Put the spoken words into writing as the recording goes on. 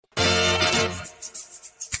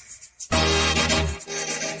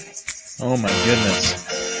Oh my goodness.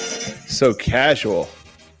 So casual.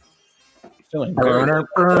 Feeling very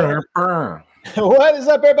What is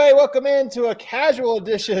up, everybody? Welcome into a casual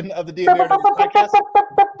edition of the DMR podcast.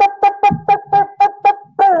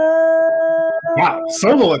 Wow,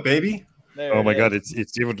 solo it, baby. Oh my God,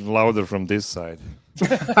 it's even louder from this side.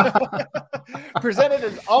 Presented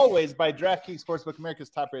as always by DraftKings Sportsbook,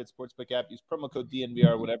 America's top-rated sportsbook app. Use promo code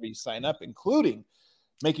DNVR whenever you sign up, including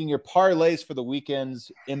making your parlays for the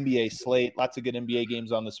weekend's NBA slate. Lots of good NBA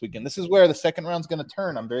games on this weekend. This is where the second round's going to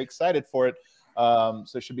turn. I'm very excited for it. So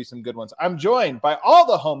it should be some good ones. I'm joined by all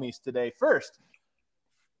the homies today. First,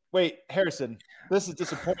 wait, Harrison, this is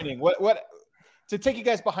disappointing. What? To take you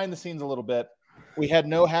guys behind the scenes a little bit, we had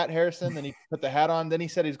no hat, Harrison. Then he put the hat on. Then he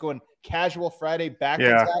said he's going casual Friday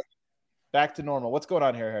backwards hat, back to normal. What's going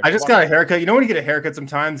on here, Harrison? I just got a haircut. You know when you get a haircut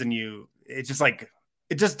sometimes and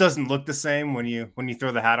it just doesn't look the same when you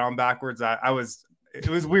throw the hat on backwards. It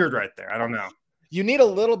was weird right there. I don't know. You need a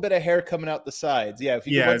little bit of hair coming out the sides. Yeah, if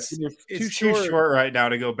you it's too short right now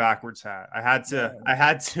to go backwards hat. I had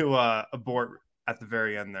to abort at the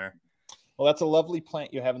very end there. Well, that's a lovely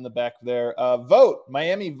plant you have in the back there. Vogt,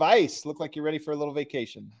 Miami Vice. Look like you're ready for a little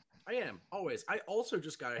vacation. I am, always. I also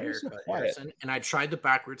just got a haircut, Harrison, and I tried the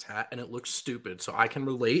backwards hat, and it looks stupid, so I can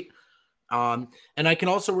relate. And I can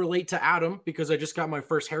also relate to Adam because I just got my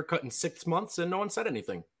first haircut in 6 months, and no one said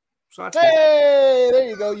anything. So that's hey, there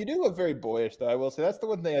you go. You do look very boyish, though, I will say. That's the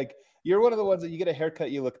one thing. Like, you're one of the ones that you get a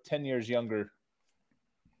haircut, you look 10 years younger.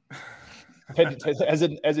 as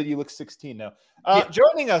in you look 16 now.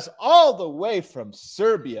 Joining us all the way from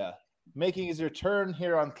Serbia, making his return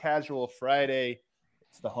here on Casual Friday,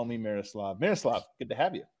 it's the homie Miroslav. Miroslav, good to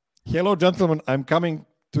have you. Hello, gentlemen. I'm coming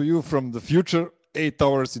to you from the future, 8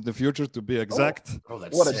 hours in the future to be exact.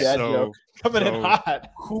 That's what a dad joke. Coming in hot.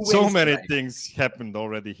 So many things happened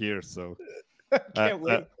already here. So can't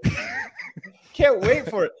wait. Can't wait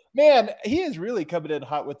for it. Man, he is really coming in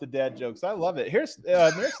hot with the dad jokes. I love it. Here's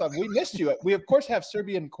Miroslav, we missed you. We, of course, have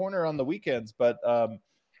Serbian Corner on the weekends, but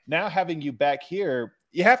now having you back here,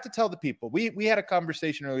 you have to tell the people. We had a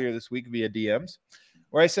conversation earlier this week via DMs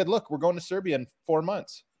where I said, look, we're going to Serbia in 4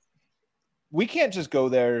 months. We can't just go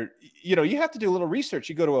there. You know, you have to do a little research.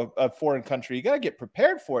 You go to a foreign country, you got to get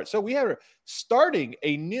prepared for it. So we are starting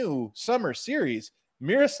a new summer series.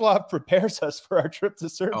 Miroslav prepares us for our trip to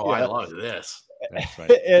Serbia. Oh, I love this. that's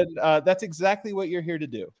right. And that's exactly what you're here to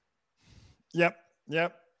do. Yep.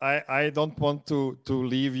 I don't want to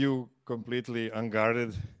leave you completely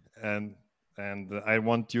unguarded, and I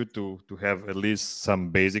want you to have at least some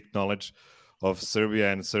basic knowledge of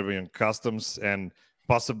Serbia and Serbian customs, and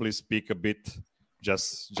possibly speak a bit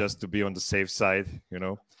just to be on the safe side, you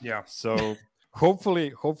know. Yeah. So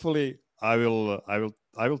hopefully I will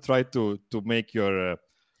try to make your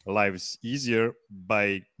lives easier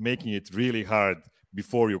by making it really hard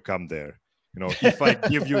before you come there. You know, if I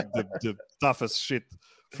give you the toughest shit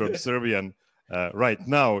from Serbian right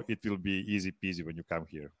now, it will be easy peasy when you come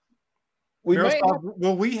here.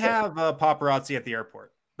 Will we have paparazzi at the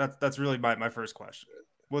airport? That's really my first question.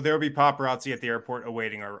 Will there be paparazzi at the airport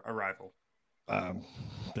awaiting our arrival?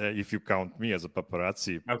 If you count me as a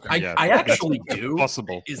paparazzi, okay. I actually do.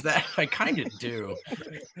 Possible is that I kind of do.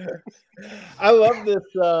 I love this.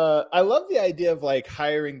 I love the idea of like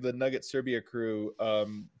hiring the Nugget Serbia crew.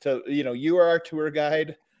 To you are our tour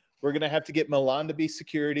guide. We're gonna have to get Milan to be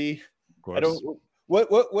security. Of course. I don't.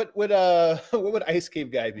 What would Ice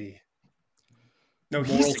Cave guy be? No,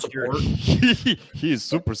 he's security. He is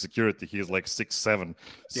super security. He is like 6'7".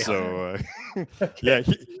 Yeah. So yeah,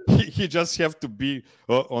 he just have to be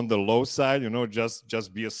on the low side, you know,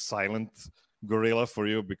 just be a silent gorilla for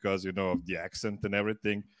you because you know of the accent and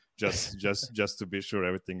everything. Just to be sure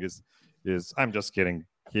everything is. I'm just kidding.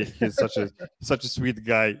 He's such a sweet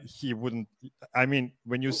guy. He wouldn't. I mean,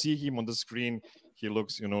 when you see him on the screen, he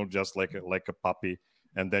looks, you know, just like a puppy,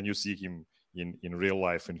 and then you see him in real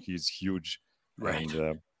life, and he's huge. Right.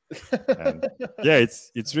 And yeah,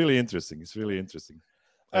 it's really interesting. It's really interesting.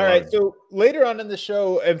 All right. So later on in the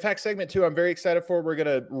show, in fact, segment 2, I'm very excited for. We're going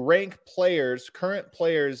to rank current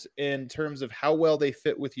players in terms of how well they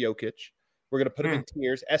fit with Jokic. We're going to put them in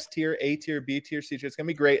tiers: S tier, A tier, B tier, C tier. It's going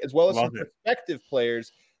to be great, as well as some prospective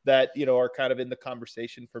players that are kind of in the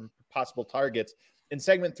conversation for possible targets. In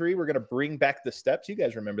segment 3, we're going to bring back the steps. You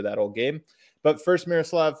guys remember that old game. But first,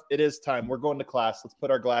 Miroslav, it is time. We're going to class. Let's put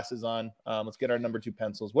our glasses on. Let's get our number 2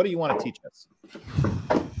 pencils. What do you want to teach us?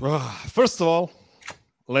 First of all,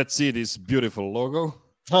 let's see this beautiful logo.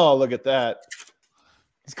 Oh, look at that.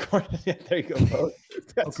 Yeah, there you go.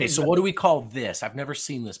 Okay, so what do we call this? I've never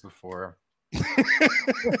seen this before.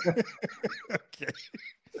 Okay.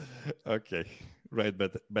 Okay, right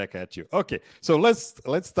back at you. Okay, so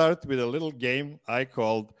let's start with a little game I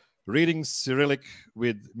called Reading Cyrillic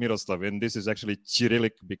with Miroslav, and this is actually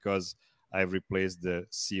Cyrillic because I've replaced the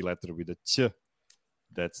C letter with a Ch.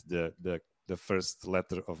 That's the first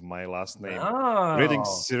letter of my last name. Oh. Reading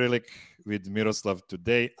Cyrillic with Miroslav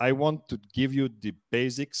today. I want to give you the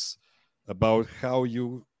basics about how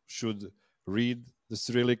you should read the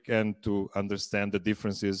Cyrillic and to understand the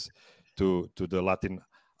differences to the Latin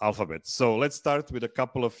alphabet. So let's start with a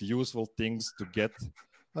couple of useful things to get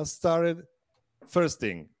us started. First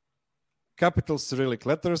thing, capital Cyrillic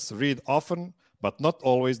letters read often, but not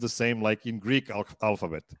always the same like in Greek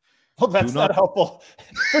alphabet. Well, that's not helpful.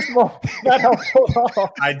 First of all, not helpful at all.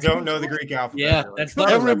 I don't know the Greek alphabet. Yeah, that's not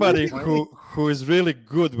everybody who is really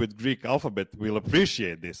good with Greek alphabet will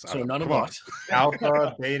appreciate this. So none of us.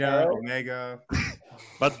 Alpha, beta, omega.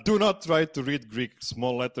 But do not try to read Greek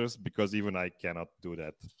small letters because even I cannot do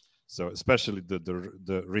that. So especially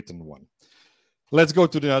the written one. Let's go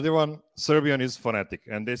to the other one. Serbian is phonetic,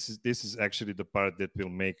 and this is actually the part that will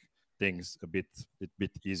make things a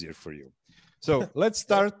bit easier for you. So let's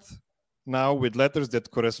start now with letters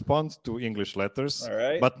that correspond to English letters,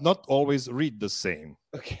 but not always read the same.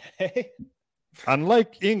 Okay.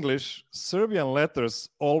 Unlike English, Serbian letters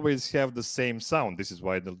always have the same sound. This is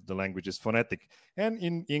why the language is phonetic. And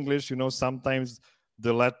in English, you know, sometimes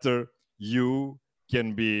the letter U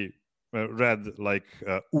can be read like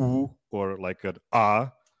U or like an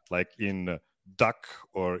A, like in duck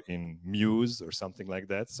or in muse or something like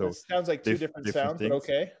that. So it sounds like two different sounds, things. but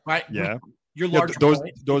okay. Right. Yeah. Your large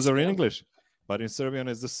those are in English, but in Serbian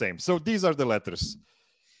it's the same. So these are the letters.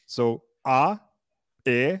 So A,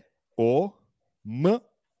 E, O, M,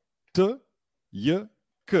 T, J,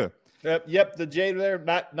 K. Yep, the J there,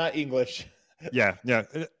 not English. Yeah.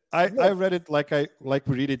 I read it like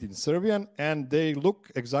we read it in Serbian, and they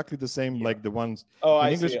look exactly the same like the ones in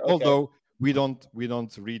English. Okay. Although we don't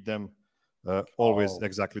read them always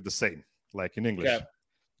exactly the same like in English. Okay.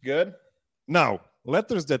 Good. Now,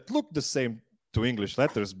 letters that look the same to English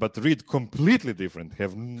letters but read completely different,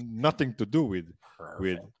 have nothing to do with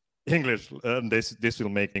English. And this will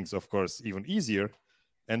make things, of course, even easier.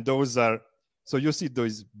 And those are, so you see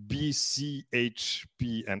those B, C, H,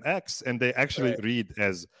 P, and X, and they actually read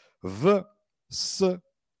as V, S,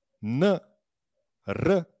 N,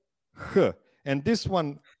 R, H. And this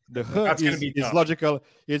one, the H is logical.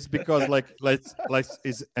 It's because like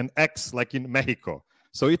is an X like in Mexico.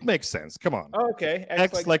 So it makes sense. Come on. Oh, okay.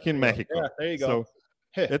 X like in Mexico. Yeah, there you go.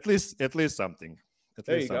 So at least something.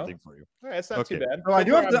 Something for you. All right, it's not too bad. So I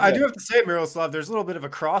do have to say, Miroslav, there's a little bit of a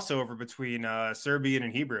crossover between Serbian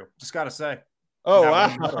and Hebrew. Just got to say. Oh,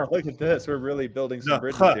 wow. Look at this. We're really building some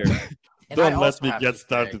bridges here. Don't let me get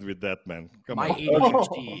started with that, man. Come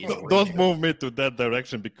on. Don't move me to that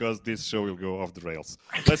direction because this show will go off the rails.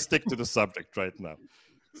 Let's stick to the subject right now.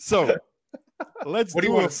 So let's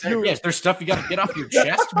do a few. Yes, there's stuff you got to get off your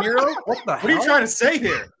chest, Miro. What the hell? What are you trying to say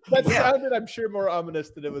here? That sounded, I'm sure, more ominous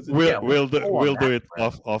than it was. We'll do it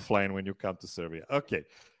offline when you come to Serbia. Okay,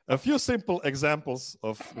 a few simple examples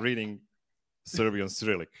of reading Serbian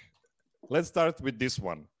Cyrillic. Let's start with this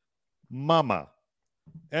one, mama,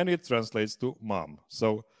 and it translates to mom.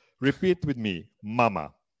 So repeat with me,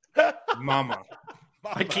 mama. Mama.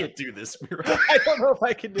 I can't do this, Miro. I don't know if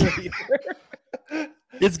I can do it either.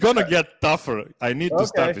 It's gonna get tougher. I need to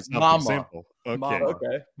start with something simple. Okay. Mama.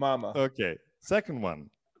 Okay. Mama. Okay. Second one.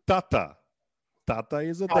 Tata. Tata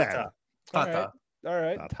is a dad. Tata. All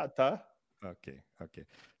right. Tata. Okay.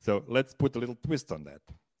 So let's put a little twist on that.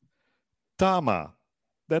 Tama.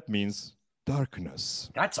 That means darkness.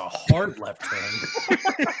 That's a hard left turn.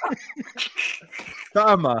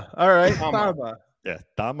 Tama. All right. Tama. Yeah.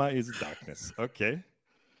 Tama is darkness. Okay.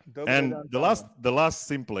 And the last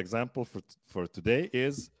simple example for today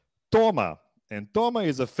is Toma. And Toma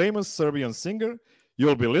is a famous Serbian singer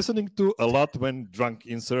you'll be listening to a lot when drunk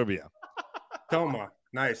in Serbia. Toma.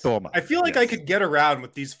 Nice. Toma. I feel like I could get around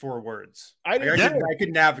with these 4 words. I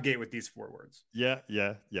could navigate with these 4 words. Yeah.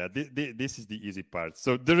 This is the easy part.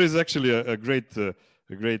 So there is actually a great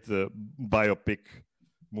biopic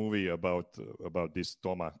movie about this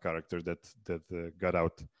Toma character that got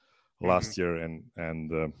out last year,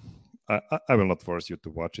 and I will not force you to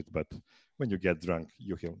watch it, but when you get drunk,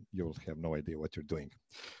 you will have no idea what you're doing.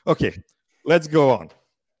 Okay, let's go on.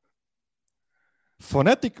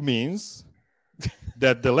 Phonetic means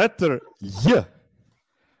that the letter Y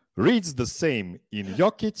reads the same in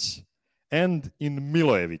Jokic and in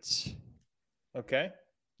Milojevic. Okay.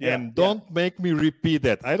 Don't make me repeat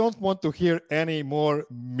that. I don't want to hear any more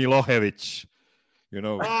Milojevic.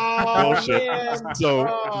 bullshit. Man. So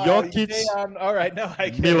Jokic, all right, no, I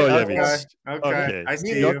get it. Milojevic. Okay. I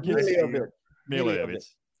see Jokic, you. I see you. Milojevic.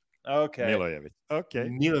 Okay. Milojevic. Okay.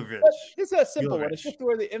 Milovic. It's a simple one. Milovic. It's just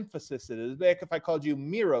where the emphasis is. Like if I called you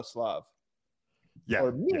Miroslav Yeah.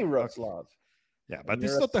 or Miroslav. Yeah, but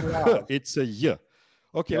it's not a H, it's a Y.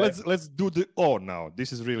 Okay, let's do the O now.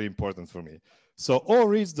 This is really important for me. So O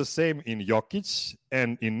reads the same in Jokic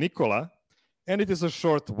and in Nikola, and it is a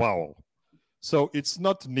short vowel. So it's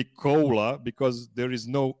not Nikola because there is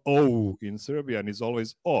no O in Serbian. It's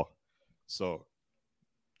always O. So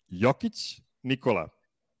Jokic, Nikola.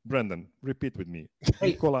 Brendan, repeat with me.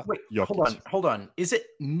 Nikola, Jokic. Hold on. Is it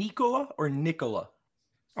Nikola or Nicola?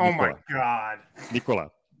 Oh my God.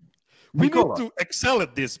 Nikola. We need to excel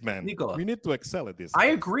at this, man. Nikola. We need to excel at this. I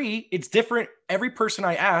agree. It's different every person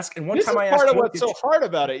I ask. And This time is I part asked of what's so hard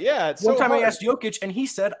about it. Yeah. It's one so time hard. I asked Jokic and he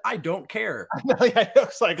said, I don't care. It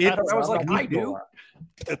was like, I was like, I do.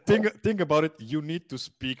 Think about it. You need to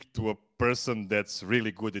speak to a person that's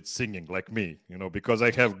really good at singing, like me, because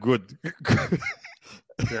I have good.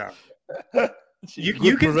 Yeah.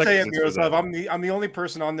 You can say it, Miroslav. I'm the only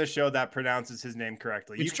person on this show that pronounces his name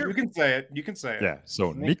correctly. You can say it. You can say it. Yeah.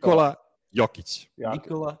 So Nikola Jokic.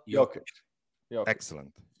 Nikola Jokic.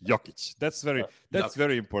 Excellent. Jokic. That's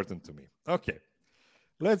very important to me. Okay.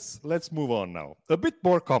 Let's move on now. A bit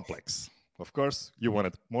more complex. Of course, you want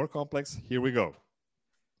it more complex. Here we go.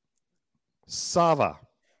 Sava.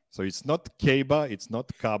 So it's not Keba, it's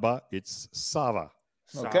not Kaba, it's Sava.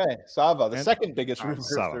 Okay, Sava, the second biggest river in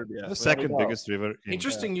Sava, Serbia. the second biggest river.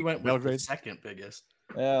 Interesting you went with the second biggest.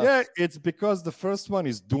 Yeah, it's because the first one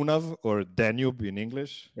is Dunav or Danube in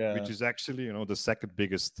English, which is actually, the second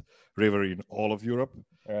biggest river in all of Europe.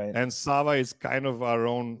 Right. And Sava is kind of our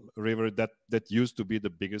own river that used to be the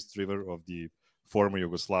biggest river of the former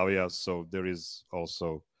Yugoslavia. So there is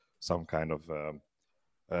also some kind of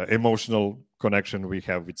emotional connection we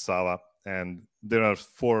have with Sava. And there are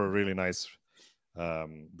 4 really nice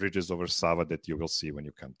bridges over Sava that you will see when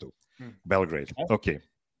you come to Belgrade. Okay,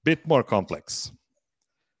 bit more complex.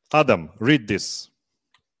 Adam, read this.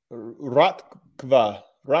 Ratkva.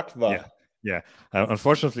 Yeah.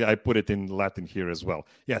 Unfortunately, I put it in Latin here as well.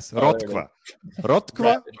 Yes, Rotkva.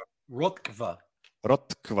 Rotkva.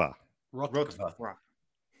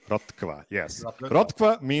 Yes.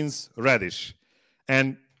 Rotkva means radish.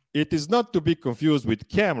 And it is not to be confused with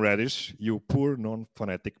cam radish, you poor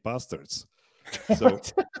non-phonetic bastards. So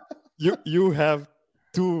you have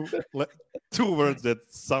two words that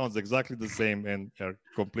sounds exactly the same and are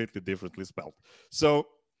completely differently spelled. So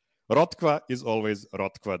Rotkva is always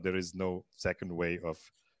Rotkva. There is no second way of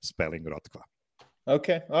spelling Rotkva.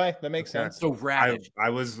 Okay, all right, that makes sense. So radish.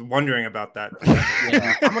 I was wondering about that.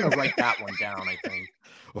 Yeah, I'm gonna write that one down, I think.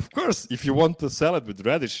 Of course, if you want a salad with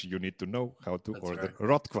radish, you need to know how to order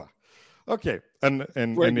Rotkva. Okay, and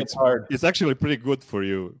it's actually pretty good for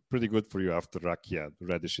you after rakia.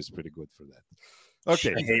 Radish is pretty good for that.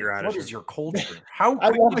 Okay. I hate radish. What is your culture? How I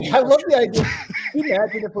love the idea. Can you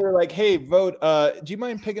imagine if we were like, hey, Vogt, do you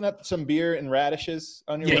mind picking up some beer and radishes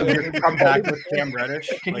on your way? Come back with cam radish.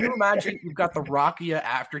 Can you imagine you've got the rakia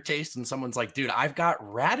aftertaste and someone's like, dude, I've got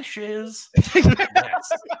radishes.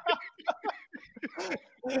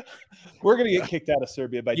 We're gonna get kicked out of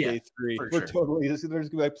Serbia by day 3. We're sure. totally just gonna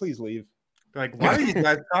be like, please leave. Like, why are you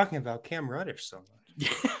guys talking about cam radish so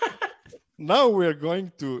much? Now we're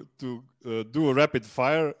going to do a rapid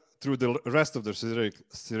fire through the rest of the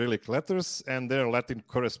Cyrillic letters and their Latin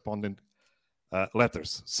corresponding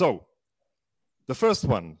letters. So the first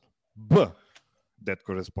one, B, that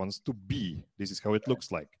corresponds to B. This is how it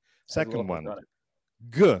looks like. Second one,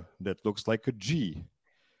 G, that looks like a G.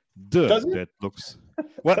 D, that looks...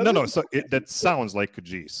 Well, no. So that sounds like a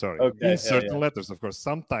G, sorry. Okay, in certain letters, of course.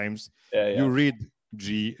 Sometimes you read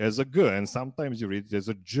G as a G, and sometimes you read it as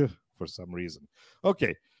a J for some reason.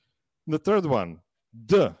 Okay. The third one,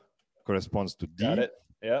 D, corresponds to D. Got it.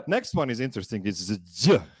 Yeah. Next one is interesting. It's the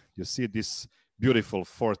J. You see this beautiful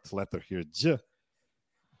fourth letter here, J.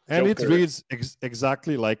 And Joker. it reads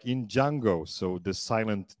exactly like in Django. So the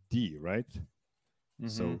silent D, right? Mm-hmm.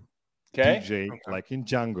 So okay. DJ, like in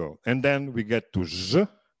Django. And then we get to J.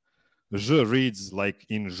 J reads like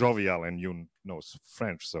in jovial, and you know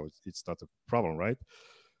French, so it's not a problem, right?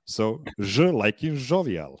 So J like in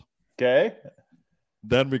jovial. Okay.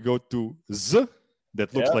 Then we go to Z,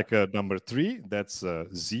 that looks like a number 3. That's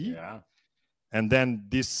Z. Yeah. And then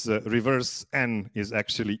this reverse N is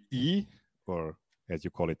actually E, or as you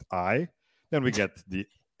call it, I. Then we get the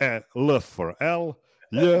L for L,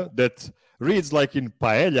 that reads like in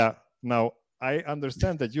paella. Now, I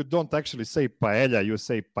understand that you don't actually say paella, you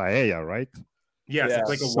say paella, right? Yes, it's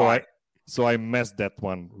like a so Y. So I messed that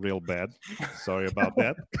one real bad. Sorry about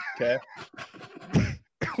that. Okay.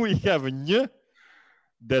 We have ny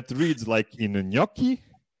that reads like in a gnocchi.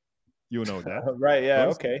 You know that. Right. Yeah.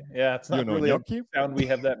 Okay. Yeah. It's not really gnocchi? a sound we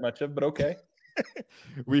have that much of, but okay.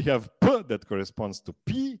 We have p that corresponds to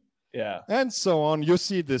p. Yeah. And so on. You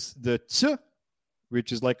see the ch,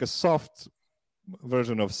 which is like a soft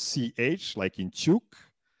version of ch, like in chuk.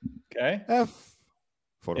 Okay. F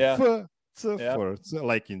for Yeah. f, c Yeah. for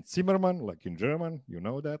like in Zimmermann, like in German. You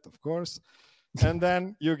know that, of course. And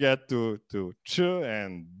then you get to ch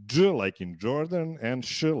and j, like in Jordan, and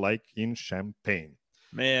sh, like in Champagne.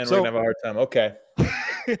 Man, So- we're gonna have a hard time. Okay.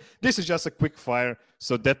 This is just a quick fire,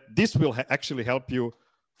 so that this will actually help you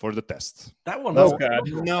for the test. That one. Oh was God.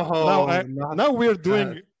 No, Now we're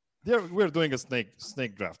doing we're doing a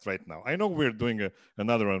snake draft right now. I know we're doing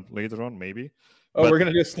another one later on, maybe. Oh, But- we're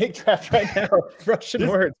gonna do a snake draft right now. Russian This-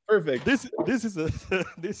 words. Perfect. This is a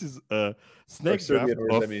this is a Or snake Serbian draft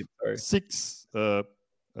words, of I mean, sorry. six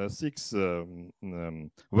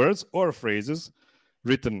words or phrases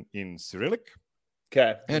written in Cyrillic,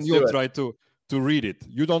 Okay. and let's you'll do it. try to read it.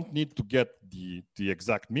 You don't need to get the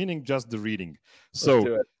exact meaning, just the reading. Let's do So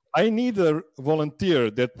it. I need a volunteer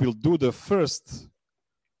that will do the first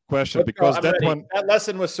question, Let's go. because I'm that ready. one. That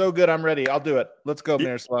lesson was so good. I'm ready. I'll do it. Let's go, It-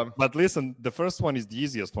 Miroslav. But listen, the first one is the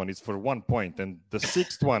easiest one. It's for 1 point, and the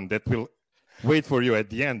sixth one that will wait for you at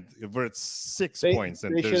the end, where it's 6 points,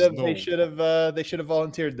 and They there's should have. no. They should have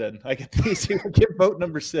volunteered. Then I get the easy. Give vote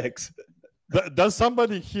number 6. Does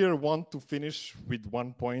somebody here want to finish with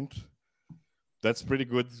 1 point? That's pretty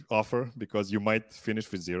good offer, because you might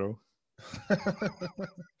finish with 0.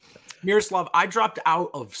 Miroslav, I dropped out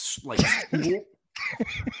of like school.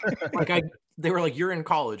 They were like, "You're in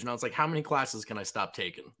college," and I was like, "How many classes can I stop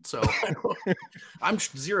taking?" So I'm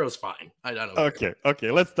zero's fine. I don't know.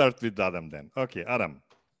 Okay. Let's start with Adam then. Okay, Adam,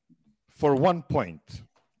 for 1 point.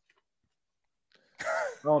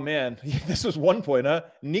 Oh man, this was 1 point, huh?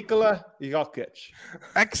 Nikola Jokic.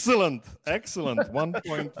 Excellent. 1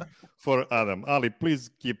 point for Adam. Ali, please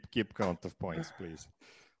keep count of points, please.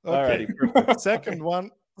 Okay. Alrighty, perfect. Second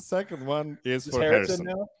one is Is for Harrison Harrison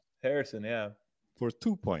now? Harrison, yeah. for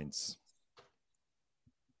 2 points.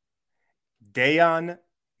 Dejan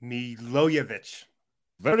Milojevic.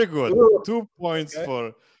 Very good. Ooh. 2 points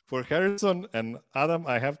Okay. for Harrison. And Adam,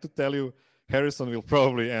 I have to tell you, Harrison will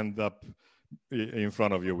probably end up in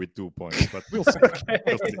front of you with 2 points, but we'll see.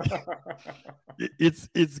 We'll see.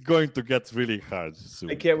 It's going to get really hard soon.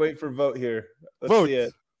 I can't wait for vote here. Let's Vote see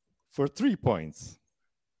it. for 3 points.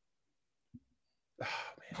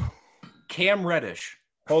 Cam Reddish.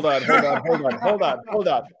 Hold on.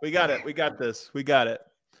 We got it. We got this. We got it.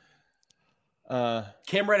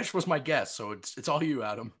 Cam Reddish was my guess, so it's all you,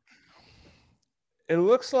 Adam. It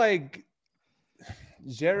looks like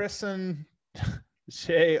Jerison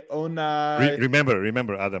Shea Ona.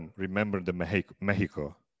 Remember, Adam. Remember the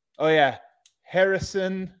Mexico. Oh yeah,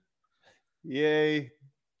 Harrison. Yay.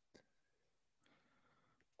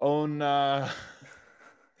 Ona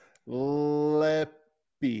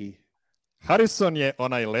Lepi. Harrison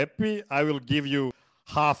Onailepi, I will give you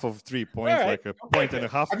half of 3 points, All right. like a point and a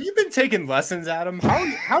half. Have you been taking lessons, Adam?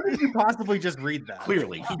 How did you possibly just read that?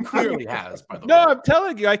 Clearly, he clearly has. By the No, way, I'm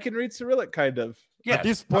telling you, I can read Cyrillic kind of. yeah. But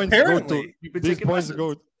these points apparently, you've been these taking points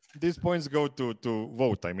lessons. go these points go to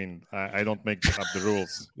vote. I mean, I don't make up the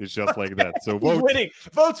rules. It's just like that. So He's vote. winning.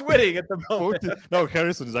 Vote's winning at the moment. No,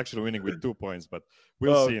 Harrison is actually winning with 2 points, but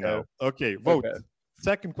we'll see Okay. now. Okay, vote. Okay.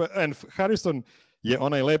 Second question, and Harrison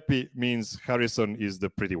Onailepi means Harrison is the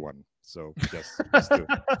pretty one. So just to,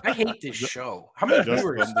 I hate this show. How many Just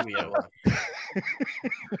viewers one- do we have?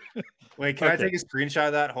 Wait, can I Okay. take a screenshot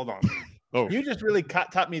of that? Hold on. oh, You just really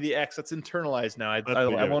taught me the X. That's internalized now. I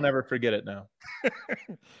Yeah. won't ever forget it now.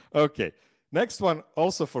 okay. Next one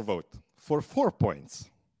also for vote for 4 points.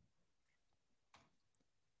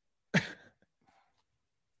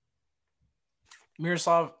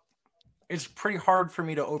 Miroslav, it's pretty hard for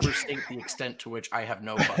me to overstate the extent to which I have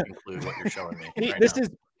no fucking clue what you're showing me. Right This now. is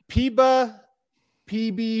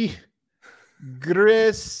PB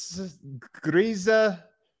Griza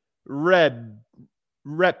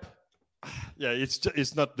Rep. Yeah,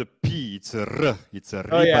 it's not the P, it's a R. It's a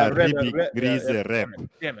Oh, yeah, riba rep, ribi rep, yeah, grise yeah, rep.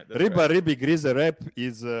 Damn it. that's Riba right. ribi grise rep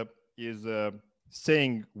is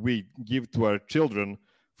saying we give to our children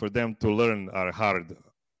for them to learn our hard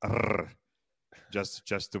R,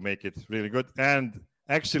 just to make it really good. And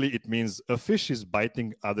actually, it means a fish is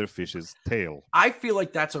biting other fish's tail. I feel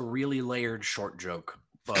like that's a really layered short joke,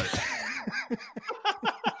 but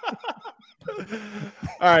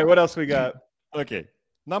All right, what else we got? Okay,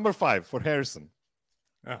 number 5 for Harrison.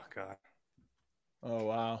 Oh God. Oh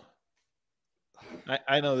wow.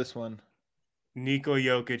 I know this one. Nikola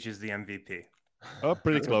Jokic is the MVP. Oh,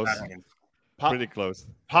 pretty close. Pretty close.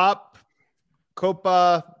 Pop,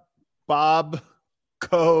 Copa, Bob,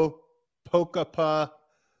 Co, Pokapa,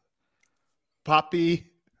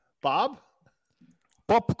 Poppy, Bob?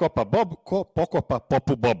 Pop, Copa, Bob, Pocopa,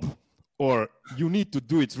 Popu, Bob. Or you need to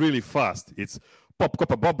do it really fast. It's Pop,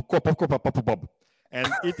 Copa, Bob, Pop, Copa, Popu, Bob. And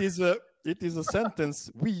it is a sentence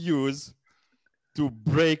we use to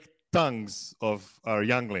break tongues of our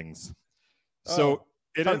younglings. So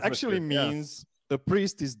it actually means the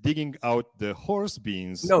priest is digging out the horse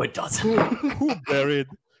beans. No, it doesn't. Who buried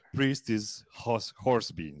priest is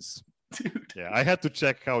horse beans. Dude. Yeah, I had to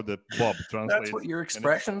check how the Bob translates. That's what your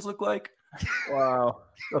expressions look like? Wow.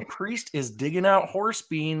 The priest is digging out horse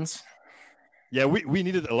beans. Yeah, we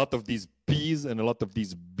needed a lot of these B's and a lot of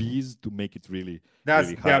these B's to make it really. That's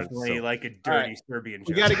really hard, definitely like a dirty Serbian joke.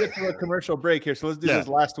 We got to get to a commercial break here, so let's do this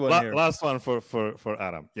last one here. Last one for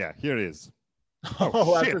Adam. Yeah, here it is.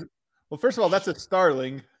 Shit. Well, first of all, that's a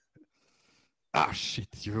starling. Ah, shit!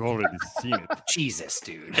 You've already seen it. Jesus,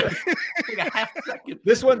 dude.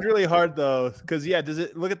 This one's really hard though, because does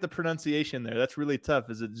it look at the pronunciation there? That's really tough.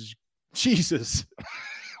 Is it Jesus?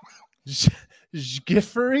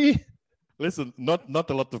 Zgiffery? Listen, not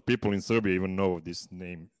a lot of people in Serbia even know this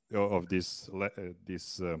name of this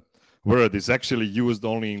word. Is actually used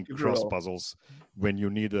only in cross puzzles when you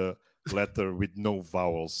need a letter with no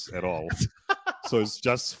vowels at all. So it's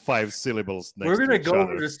just 5 syllables. We're going to go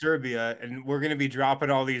over to Serbia and we're going to be dropping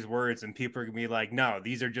all these words and people are going to be like, no,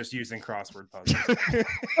 these are just used in crossword puzzles.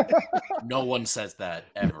 No one says that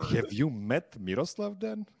ever. Have you met Miroslav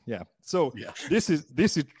then? Yeah. So this is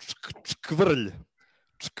Čkvrlj.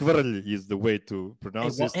 Čkvrlj is the way to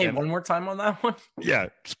pronounce this. Hey, one more time on that one. Yeah.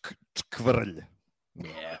 Čkvrlj.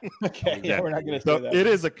 Yeah. Okay. Yeah, we're not going to say that. It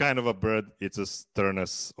is a kind of a bird. It's a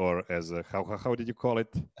sturnus, or as a how did you call it?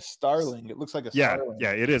 A starling. It looks like a starling.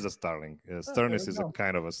 Yeah, it is a starling. Sturnus is a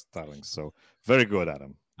kind of a starling. So very good,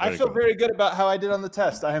 Adam. I feel very good about how I did on the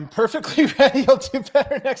test. I am perfectly ready. I'll do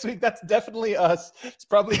better next week. That's definitely us. It's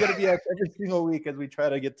probably going to be us every single week as we try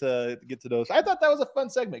to get to those. I thought that was a fun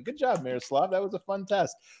segment. Good job, Miroslav. That was a fun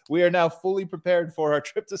test. We are now fully prepared for our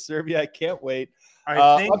trip to Serbia. I can't wait.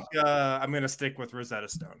 I think I'm going to stick with Rosetta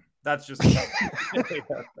Stone. That's just all right,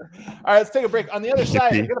 let's take a break. On the other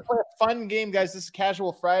side, we're going to play a fun game, guys. This is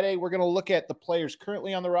Casual Friday. We're going to look at the players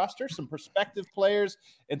currently on the roster, some prospective players,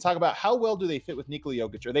 and talk about how well do they fit with Nikola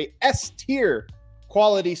Jokic. Are they S-tier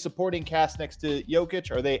quality supporting cast next to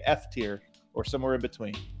Jokic? Or are they F-tier or somewhere in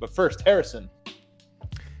between? But first, Harrison.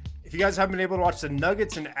 If you guys haven't been able to watch the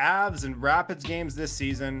Nuggets and Avs and Rapids games this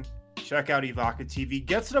season, check out Ivaka TV.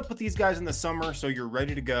 Gets it up with these guys in the summer, so you're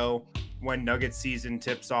ready to go when Nuggets season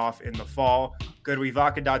tips off in the fall. Go to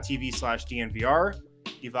ivaka.tv/DNVR,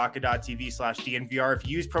 ivaka.tv/DNVR. If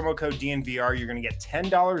you use promo code DNVR, you're going to get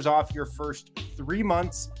 $10 off your first 3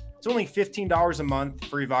 months. It's only $15 a month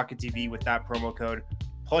for Ivaka TV with that promo code.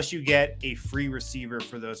 Plus, you get a free receiver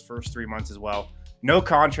for those first 3 months as well. No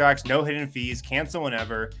contracts, no hidden fees, cancel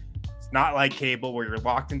whenever. It's not like cable where you're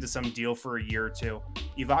locked into some deal for a year or two.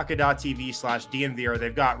 Ivaka.tv/DNVR.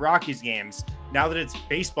 They've got Rockies games. Now that it's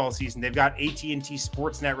baseball season, they've got AT&T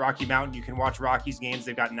Sportsnet Rocky Mountain. You can watch Rockies games.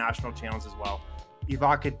 They've got national channels as well.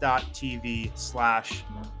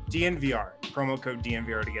 Ivaka.tv/DNVR. Promo code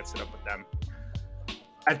DNVR to get set up with them.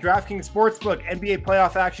 At DraftKings Sportsbook, NBA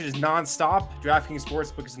playoff action is nonstop. DraftKings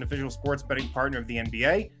Sportsbook is an official sports betting partner of the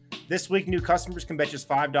NBA. This week, new customers can bet just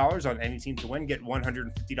 $5 on any team to win, get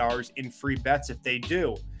 $150 in free bets if they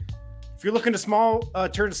do. If you're looking to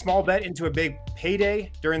turn a small bet into a big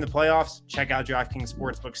payday during the playoffs, check out DraftKings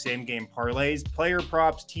Sportsbook same-game parlays, player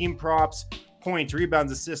props, team props, points,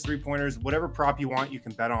 rebounds, assists, three-pointers, whatever prop you want, you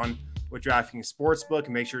can bet on with DraftKings Sportsbook.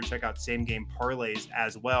 And make sure to check out same-game parlays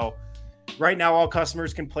as well. Right now, all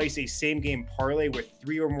customers can place a same-game parlay with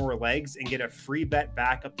 3 or more legs and get a free bet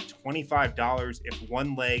back up to $25 if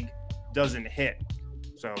one leg doesn't hit.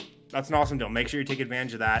 So that's an awesome deal. Make sure you take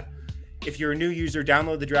advantage of that. If you're a new user,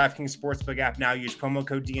 download the DraftKings Sportsbook app now. Use promo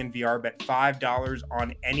code DNVR. Bet $5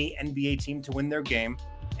 on any NBA team to win their game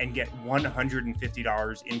and get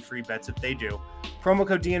 $150 in free bets if they do. Promo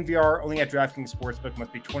code DNVR only at DraftKings Sportsbook.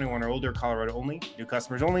 Must be 21 or older. Colorado only. New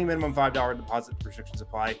customers only. Minimum $5 deposit. Restrictions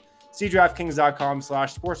apply. See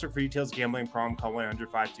DraftKings.com/sportsbook for details. Gambling problem. Call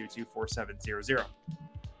 1-800-522-4700.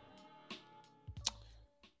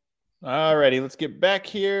 All righty, let's get back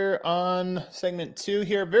here on segment 2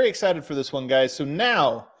 here. Very excited for this one, guys. So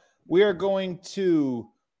now we are going to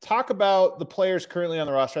talk about the players currently on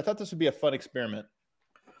the roster. I thought this would be a fun experiment.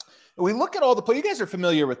 We look at all the players. You guys are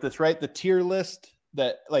familiar with this, right? The tier list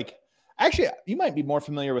that, like, Actually, you might be more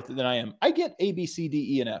familiar with it than I am. I get A, B, C,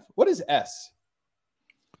 D, E, and F. What is S?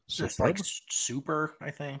 Just like super,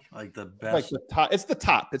 I think, like the best. Like the top. It's the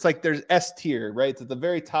top. It's like there's S tier, right? It's the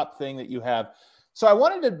very top thing that you have. So I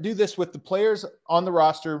wanted to do this with the players on the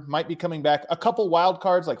roster, might be coming back, a couple wild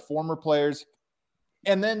cards like former players,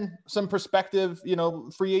 and then some prospective,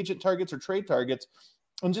 free agent targets or trade targets,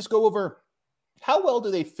 and just go over how well do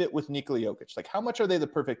they fit with Nikola Jokic? Like, how much are they the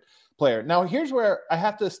perfect player? Now, here's where I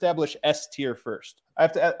have to establish S tier first. I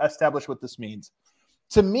have to establish what this means.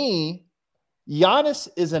 To me, Giannis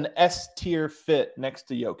is an S tier fit next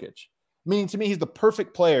to Jokic, meaning to me he's the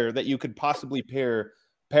perfect player that you could possibly pair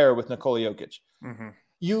with Nikola Jokic. Mm-hmm.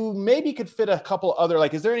 You maybe could fit a couple other,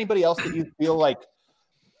 like, is there anybody else that you feel like,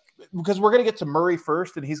 because we're going to get to Murray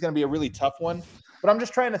first and he's going to be a really tough one, but I'm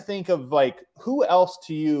just trying to think of like who else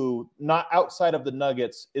to you, not outside of the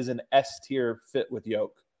Nuggets, is an S tier fit with Jokic.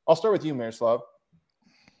 I'll start with you, Miroslav.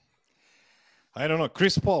 I don't know.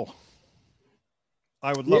 Chris Paul.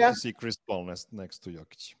 I would love to see Chris Paul next to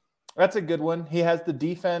Jokic. That's a good one. He has the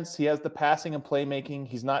defense. He has the passing and playmaking.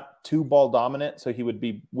 He's not too ball dominant, so he would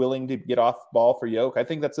be willing to get off ball for Jokic. I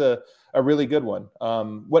think that's a really good one.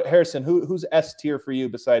 What Harrison? Who's S tier for you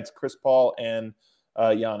besides Chris Paul and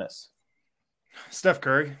Giannis? Steph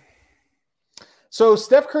Curry. So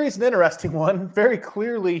Steph Curry is an interesting one. Very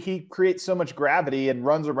clearly, he creates so much gravity and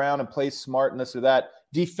runs around and plays smart and this or that.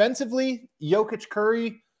 Defensively, Jokic,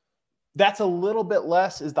 Curry, that's a little bit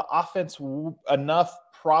less. Is the offense enough?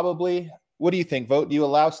 Probably. What do you think, Vogt? Do you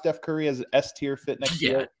allow Steph Curry as an S tier fit next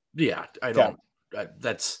year? Yeah, I don't.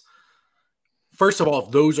 That's first of all,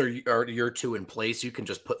 if those are your two in place, you can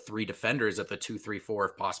just put 3 defenders at the 2, 3, 4.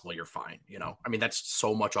 If possible, you're fine. I mean, that's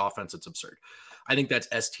so much offense, it's absurd. I think that's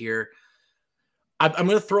S tier. I'm going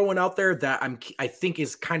to throw one out there that I think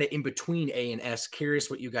is kind of in between A and S.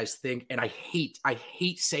 Curious what you guys think, and I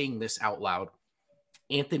hate saying this out loud.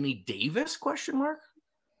 Anthony Davis? ?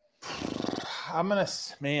 I'm gonna,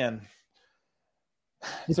 man.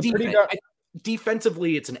 It's a pretty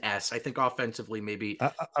defensively, it's an S. I think offensively, maybe.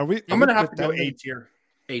 I'm gonna have to go A tier.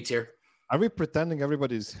 A tier. Are we pretending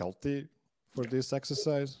everybody's healthy for this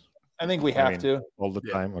exercise? I think we have to all the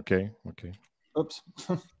time. Okay. Oops.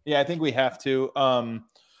 Yeah, I think we have to.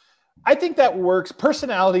 I think that works.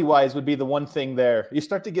 Personality-wise, would be the one thing there. You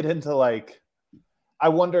start to get into like, I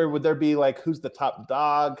wonder, would there be like who's the top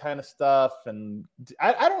dog kind of stuff? And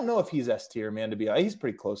I don't know if he's S tier, man, to be honest. He's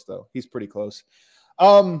pretty close, though. He's pretty close.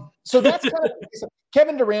 So that's kind of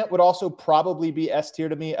Kevin Durant would also probably be S tier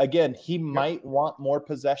to me. Again, he might want more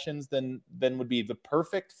possessions than would be the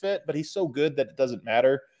perfect fit, but he's so good that it doesn't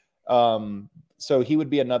matter. So he would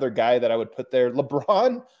be another guy that I would put there.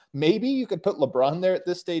 LeBron, maybe you could put LeBron there at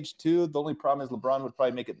this stage too. The only problem is LeBron would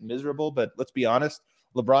probably make it miserable, but let's be honest,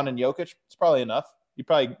 LeBron and Jokic, it's probably enough. You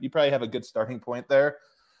probably have a good starting point there.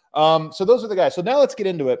 So those are the guys. So now let's get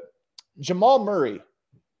into it. Jamal Murray.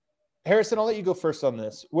 Harrison, I'll let you go first on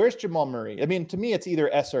this. Where's Jamal Murray? I mean, to me, it's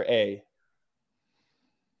either S or A.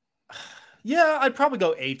 Yeah, I'd probably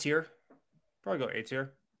go A tier.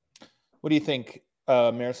 What do you think,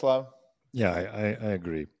 Miroslav? Yeah, I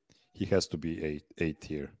agree. He has to be A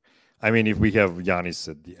tier. I mean, if we have Giannis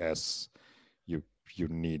at the S, you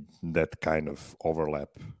need that kind of overlap.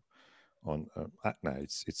 On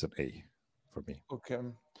it's an A for me. Okay.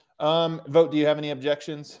 Vogt, do you have any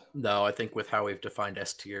objections? No, I think with how we've defined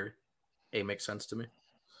S tier, A makes sense to me.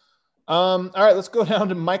 All right, let's go down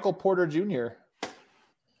to Michael Porter Jr.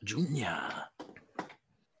 I'm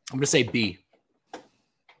gonna say B.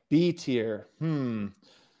 B tier.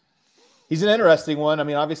 He's an interesting one. I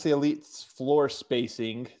mean, obviously elite floor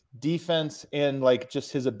spacing, defense, and like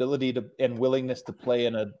just his ability to and willingness to play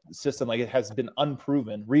in a system like it has been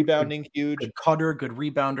unproven. Rebounding, huge. Good cutter, good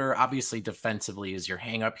rebounder. Obviously, defensively is your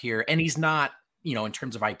hang up here. And he's not, in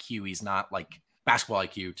terms of IQ, he's not like basketball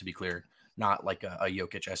IQ, to be clear, not like a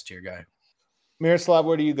Jokic S tier guy. Miroslav,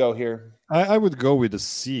 where do you go here? I would go with a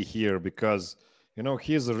C here because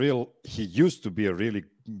he used to be a really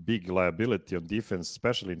big liability on defense,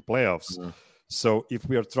 especially in playoffs. Mm-hmm. So if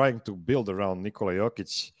we are trying to build around Nikola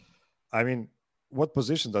Jokic, I mean, what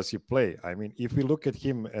position does he play? I mean, if we look at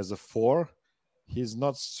him as a 4, he's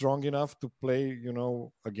not strong enough to play,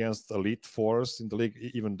 against elite 4s in the league,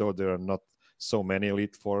 even though there are not so many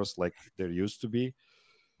elite 4s like there used to be.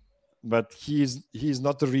 But he's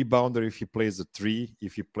not a rebounder if he plays a 3.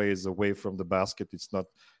 If he plays away from the basket, it's not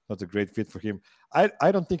a great fit for him.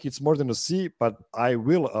 I don't think it's more than a C, but I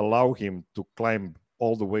will allow him to climb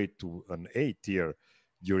all the way to an A tier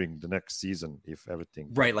during the next season if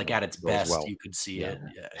everything like at its best well. You could see it.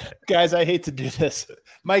 Yeah. Guys, I hate to do this.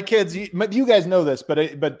 My kids, you guys know this,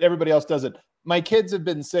 but everybody else does it. my kids have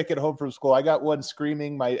been sick at home from school. I got one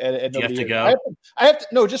screaming. And you have to go? I have to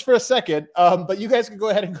no, just for a second. But you guys can go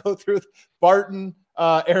ahead and go through Barton,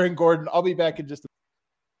 Aaron Gordon. I'll be back in just a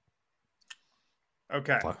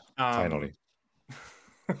Okay. Finally.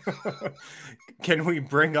 Can we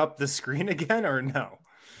bring up the screen again or no?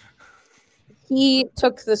 He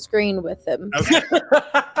took the screen with him. Okay.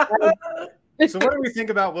 So what do we think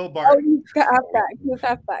about Will Oh, Barton? he's halfback. He's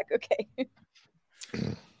halfback. Okay.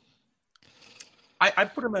 I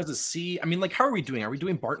put him as a C. I mean, like, how are we doing? Are we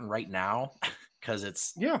doing Barton right now? Because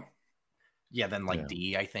it's then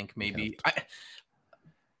D, I think maybe.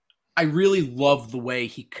 I really love the way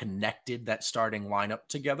he connected that starting lineup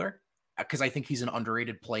together, because I think he's an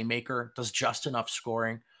underrated playmaker, does just enough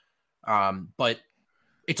scoring. But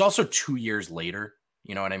it's also 2 years later,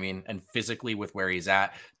 you know what I mean? And physically with where he's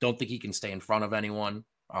at, don't think he can stay in front of anyone.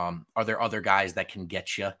 Are there other guys that can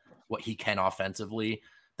get you what he can offensively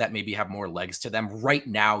that maybe have more legs to them? Right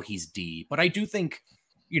now he's D, but I do think,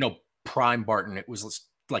 prime Barton, it was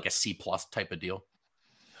like a C+ type of deal.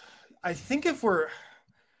 I think if we're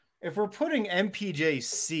putting MPJ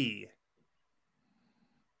C,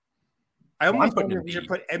 I almost wonder if we should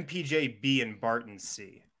put MPJ B and Barton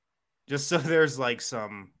C, just so there's like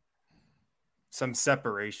some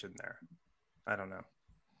separation there. I don't know.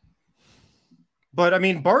 But I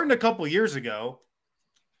mean, Barton a couple years ago,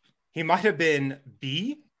 he might have been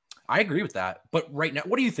B. I agree with that. But right now,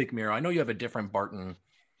 what do you think, Miro? I know you have a different Barton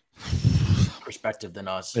perspective than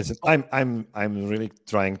us. Listen, I'm really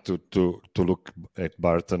trying to look at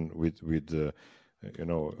Barton with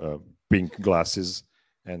pink glasses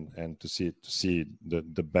and to see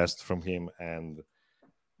the best from him. And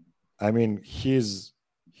I mean, his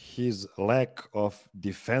lack of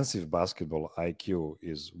defensive basketball IQ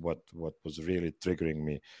is what was really triggering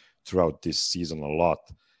me throughout this season a lot.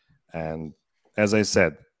 And as I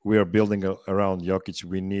said, we are building around Jokic.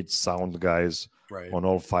 We need sound guys on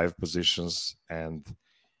all 5 positions. And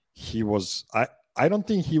he was, I don't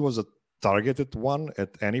think he was a targeted one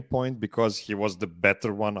at any point, because he was the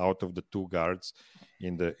better one out of the 2 guards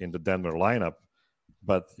in the Denver lineup.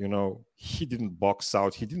 But, he didn't box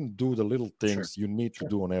out. He didn't do the little things you need to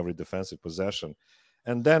do on every defensive possession.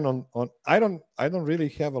 And then on I don't really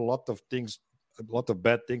have a lot of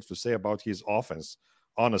bad things to say about his offense.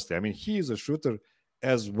 Honestly, I mean, he is a shooter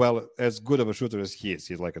as good of a shooter as he is.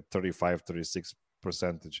 He's like a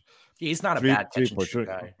 35-36%. He's not a bad catch and shoot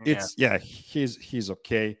guy. He's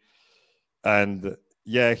okay. And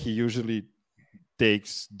he usually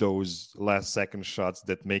takes those last second shots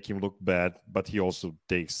that make him look bad, but he also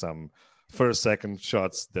takes some first second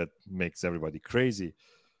shots that makes everybody crazy.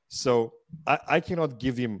 So I cannot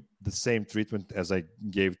give him the same treatment as I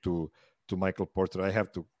gave to Michael Porter. I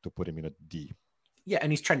have to put him in a D. Yeah,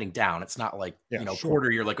 and he's trending down. It's not like,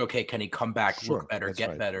 Porter, you're like, okay, can he come back, look better,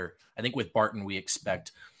 get better? I think with Barton, we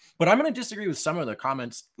expect. But I'm going to disagree with some of the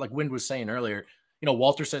comments, like Wind was saying earlier.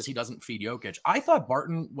 Walter says he doesn't feed Jokic. I thought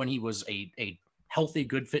Barton, when he was a healthy,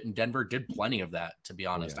 good fit in Denver, did plenty of that, to be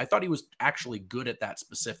honest. I thought he was actually good at that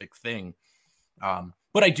specific thing.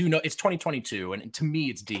 But I do know it's 2022, and to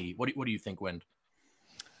me, it's D. What do you think, Wind?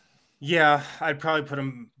 Yeah, I'd probably put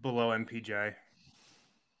him below MPJ.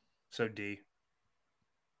 So D.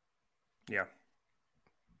 Yeah.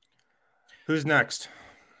 Who's next?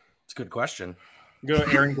 It's a good question. Go to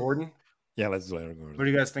Aaron Gordon. Yeah, let's do Aaron Gordon. What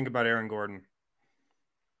do you guys think about Aaron Gordon?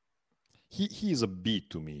 He is a B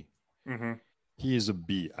to me. Mm-hmm. He is a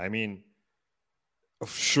B. I mean,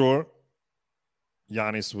 sure,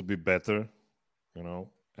 Giannis would be better,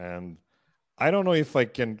 and I don't know if I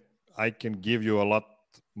can give you a lot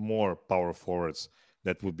more power forwards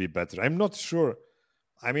that would be better. I'm not sure.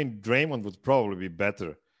 I mean, Draymond would probably be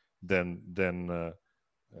better than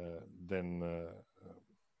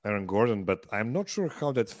Aaron Gordon, but I'm not sure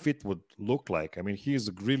how that fit would look like. I mean, he is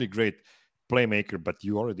a really great playmaker, but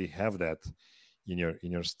you already have that in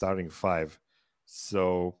your starting 5.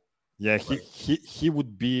 So yeah, he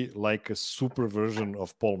would be like a super version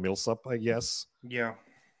of Paul Millsap, I guess. Yeah.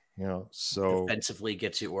 So defensively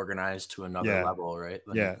gets you organized to another level, right?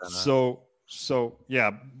 So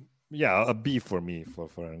a B for me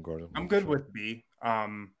for Aaron Gordon. I'm good with B.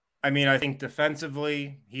 I mean, I think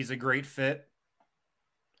defensively he's a great fit.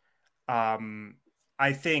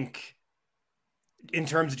 I think in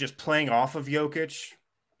terms of just playing off of Jokic,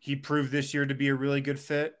 he proved this year to be a really good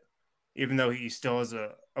fit, even though he still has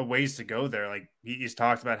a ways to go there. Like he's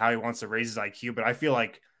talked about how he wants to raise his IQ, but I feel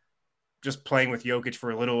like just playing with Jokic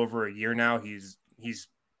for a little over a year now, he's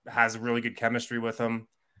has really good chemistry with him.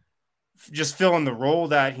 Just filling the role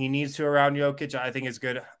that he needs to around Jokic, I think is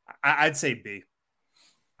good. I'd say B.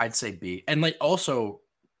 I'd say B. And like also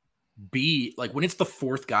B, like when it's the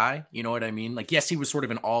fourth guy, you know what I mean? Like, yes, he was sort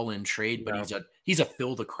of an all-in trade, but he's a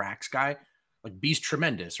fill the cracks guy. Like B's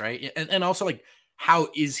tremendous, right? And also like, how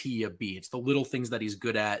is he a B? It's the little things that he's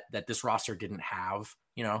good at that this roster didn't have,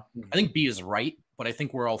 you know? I think B is right, but I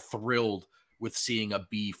think we're all thrilled with seeing a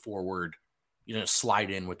B forward, you know,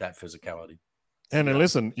 slide in with that physicality. And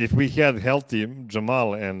listen, if we had healthy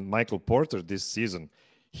Jamal and Michael Porter this season,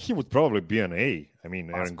 he would probably be an A. I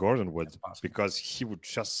mean, Aaron Gordon would, because he would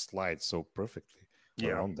just slide so perfectly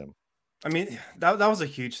around them. I mean, that was a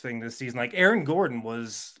huge thing this season. Like Aaron Gordon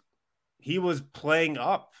was playing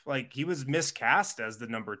up, like he was miscast as the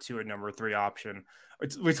number 2 and number 3 option.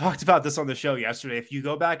 We talked about this on the show yesterday. If you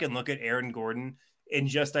go back and look at Aaron Gordon in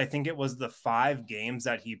just, I think it was the 5 games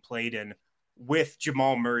that he played in with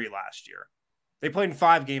Jamal Murray last year, they played in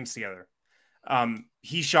 5 games together.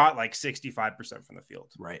 He shot like 65% from the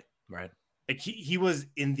field. Right. Like he was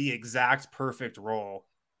in the exact perfect role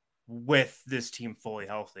with this team fully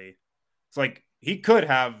healthy. It's like he could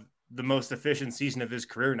have the most efficient season of his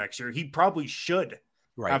career next year. He probably should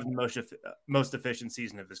have the most efficient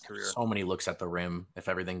season of his career. So many looks at the rim if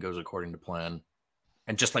everything goes according to plan,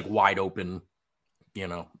 and just like wide open, you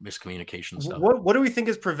know, miscommunication stuff. What do we think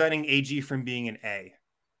is preventing AG from being an A?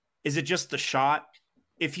 Is it just the shot?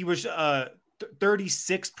 If he was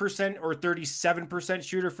 36% or 37%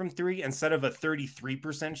 shooter from 3 instead of a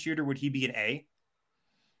 33% shooter, would he be an A?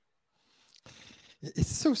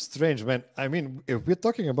 It's so strange, man. I mean, if we're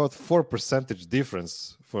talking about 4%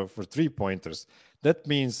 difference for 3-pointers, that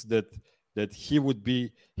means that he would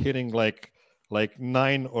be hitting like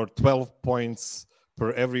 9 or 12 points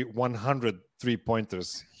per every 100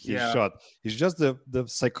 3-pointers he shot. It's just the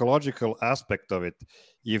psychological aspect of it.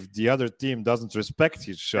 If the other team doesn't respect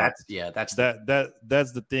his shot, that's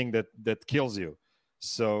the thing that kills you.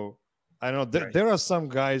 So I don't know. There are some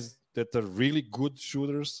guys that are really good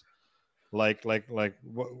shooters. Like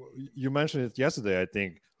you mentioned it yesterday, I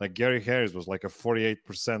think. Like Gary Harris was like a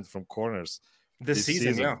 48% from corners this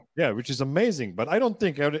season. Yeah, which is amazing. But I don't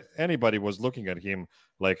think anybody was looking at him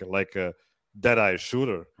like a dead-eye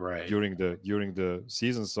shooter during the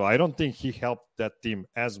season. So I don't think he helped that team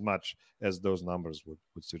as much as those numbers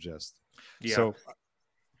would suggest. Yeah. So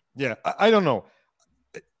I don't know.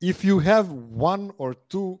 If you have 1 or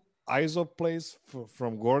 2 ISO plays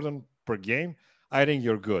from Gordon per game, I think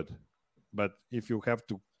you're good. But if you have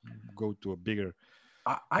to go to a bigger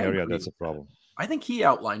area, that's a problem. I think he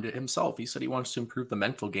outlined it himself. He said he wants to improve the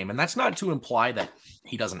mental game. And that's not to imply that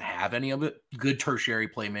he doesn't have any of it. Good tertiary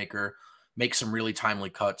playmaker, make some really timely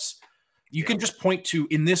cuts. You can just point to,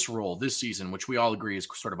 in this role this season, which we all agree is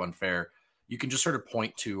sort of unfair, you can just sort of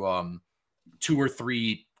point to 2 or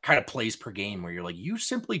 3 kind of plays per game where you're like, you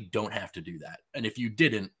simply don't have to do that. And if you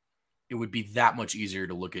didn't, it would be that much easier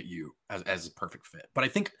to look at you as a perfect fit. But I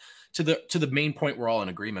think to the main point we're all in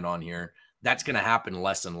agreement on here, that's going to happen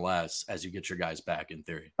less and less as you get your guys back, in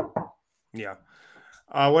theory. Yeah.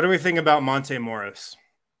 What do we think about Monte Morris?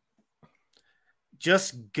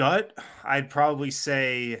 Just gut, I'd probably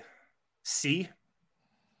say C.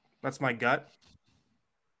 That's my gut.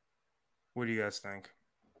 What do you guys think?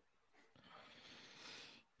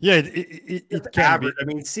 Yeah, it can average. I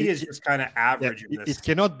mean, C is just kind of average. Yeah, it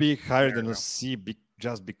cannot be higher than a C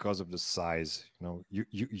just because of the size. You know,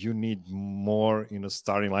 you need more in a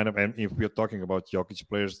starting lineup. And if we're talking about Jokic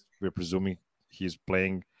players, we're presuming he's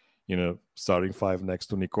playing in a starting 5 next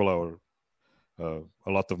to Nikola, or a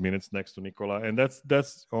lot of minutes next to Nikola, and that's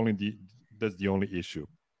the only issue,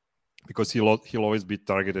 because he'll always be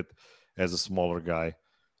targeted as a smaller guy.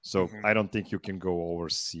 So I don't think you can go over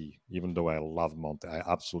C, even though I love Monte. I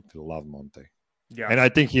absolutely love Monte. Yeah. And I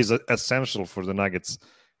think he's essential for the Nuggets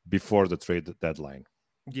before the trade deadline.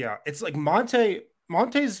 Yeah. It's like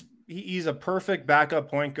Monte's he's a perfect backup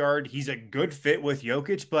point guard. He's a good fit with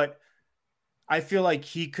Jokic, but I feel like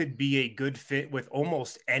he could be a good fit with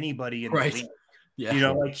almost anybody in the league. Yeah. You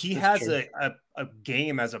know, like he has a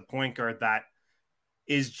game as a point guard that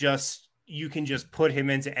is just, you can just put him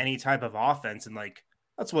into any type of offense, and like,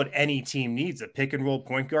 that's what any team needs, a pick and roll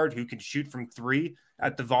point guard who can shoot from 3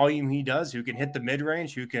 at the volume he does, who can hit the mid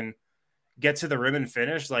range, who can get to the rim and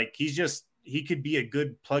finish. Like he could be a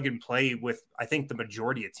good plug and play with, I think, the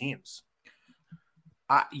majority of teams.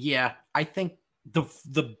 I think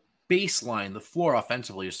the baseline, the floor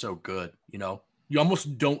offensively is so good. You know, you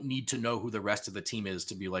almost don't need to know who the rest of the team is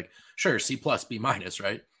to be like, sure, C+, B-,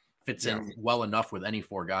 right? Fits in well enough with any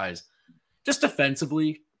 4 guys. Just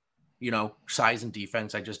defensively, you know, size and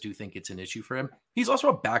defense, I just do think it's an issue for him. He's also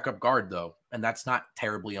a backup guard, though, and that's not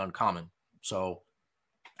terribly uncommon. So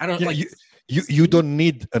I don't you don't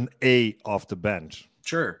need an A off the bench.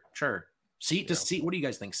 Sure. C to C. What do you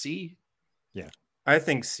guys think? C? Yeah. I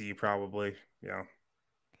think C probably. Yeah.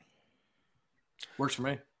 Works for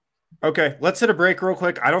me. Okay, let's hit a break real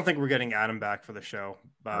quick. I don't think we're getting Adam back for the show,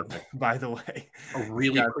 by the way. A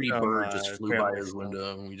really pretty bird just flew by his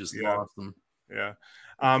window and we just lost him. Yeah.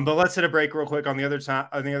 But let's hit a break real quick on the other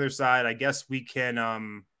side. I guess we can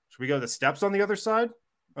should we go the steps on the other side?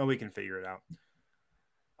 Oh, we can figure it out.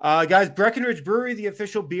 Guys, Breckenridge Brewery, the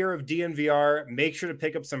official beer of DNVR. Make sure to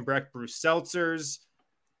pick up some Breck Brew seltzers.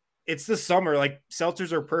 It's the summer. Like,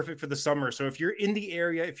 seltzers are perfect for the summer. So if you're in the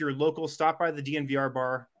area, if you're local, stop by the DNVR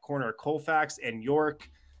bar, corner of Colfax and York.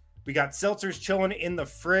 We got seltzers chilling in the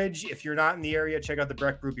fridge. If you're not in the area, check out the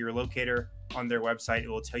Breck Brew beer locator on their website. It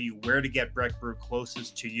will tell you where to get Breck Brew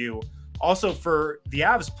closest to you. Also, for the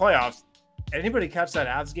Avs playoffs, anybody catch that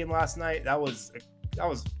Avs game last night? That was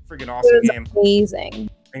a freaking awesome game.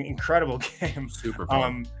 Amazing. An incredible game. Super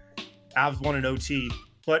fun. Avs won an OT.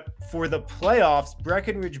 But for the playoffs,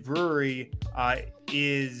 Breckenridge Brewery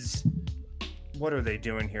is... What are they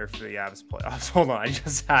doing here for the Avs playoffs? Hold on, I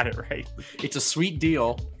just had it right. It's a sweet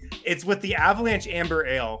deal. It's with the Avalanche Amber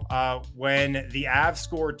Ale. When the Avs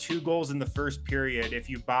score 2 goals in the first period, if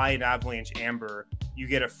you buy an Avalanche Amber, you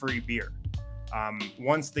get a free beer.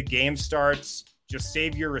 Once the game starts, just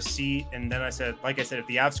save your receipt. And then like I said, if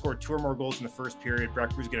the Avs score 2 or more goals in the first period,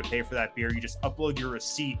 Breck Brew's going to pay for that beer. You just upload your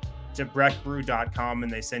receipt to breckbrew.com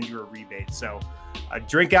and they send you a rebate. So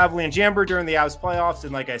drink Avalanche Amber during the Avs playoffs.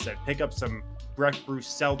 And like I said, pick up some Breck Brew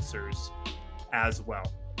seltzers as well.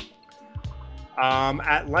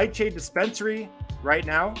 At Lightshade Dispensary right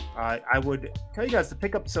now, I would tell you guys to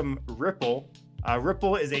pick up some Ripple.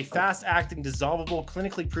 Ripple is a fast-acting, dissolvable,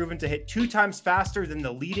 clinically proven to hit 2 times faster than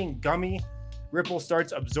the leading gummy. Ripple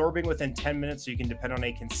starts absorbing within 10 minutes, so you can depend on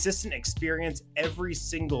a consistent experience every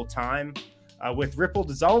single time. With Ripple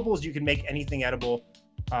dissolvables, you can make anything edible.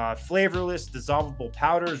 Flavorless, dissolvable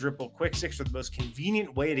powders, Ripple Quick Sticks are the most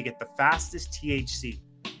convenient way to get the fastest THC.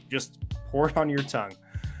 Just pour it on your tongue.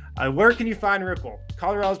 Where can you find Ripple?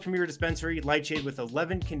 Colorado's premier dispensary, Lightshade, with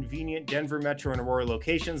 11 convenient Denver Metro and Aurora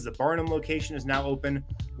locations. The Barnum location is now open,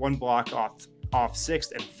 1 block off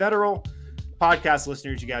 6th and Federal. Podcast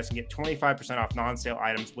listeners, you guys can get 25% off non-sale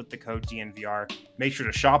items with the code DNVR. Make sure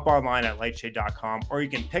to shop online at lightshade.com, or you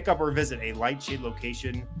can pick up or visit a Lightshade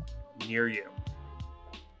location near you.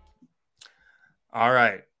 All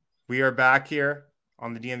right, we are back here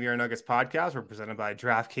on the DNVR Nuggets podcast. We're presented by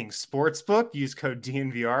DraftKings Sportsbook. Use code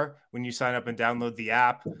DNVR when you sign up and download the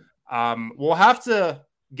app. We'll have to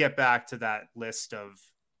get back to that list of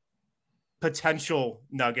potential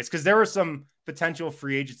Nuggets because there were some potential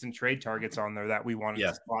free agents and trade targets on there that we wanted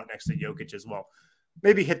to slot next to Jokic as well.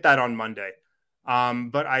 Maybe hit that on Monday.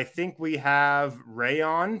 But I think we have Ray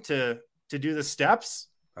on to do the steps.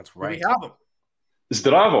 That's right. We have him.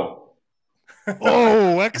 Zdravo.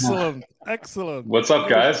 Oh, excellent. Excellent. What's up,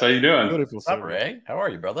 guys? How you doing? Beautiful, What's up, Ray? How are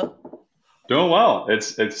you, brother? Doing well.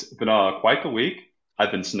 It's been quite the week.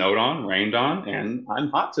 I've been snowed on, rained on, and I'm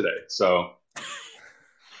hot today. So,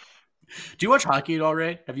 do you watch hockey at all,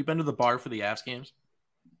 Ray? Have you been to the bar for the Avs games?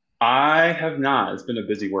 I have not. It's been a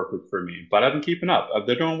busy work week for me, but I've been keeping up.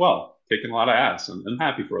 They're doing well, kicking a lot of ass. I'm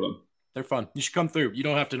happy for them. They're fun. You should come through. You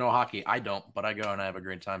don't have to know hockey. I don't, but I go and I have a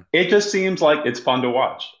great time. It just seems like it's fun to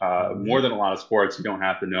watch. More than a lot of sports, you don't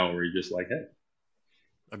have to know, where you're just like, hey.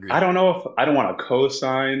 Agreed. I don't know if I don't want to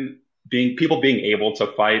co-sign people being able to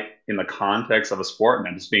fight in the context of a sport and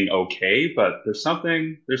then just being okay, but there's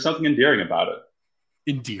something endearing about it.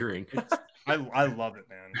 Endearing. I love it,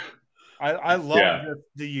 man. I love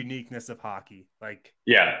the uniqueness of hockey. Like,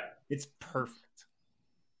 it's perfect.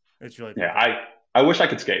 It's really perfect. Yeah. I wish I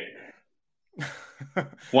could skate.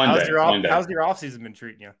 One day. How's your off season been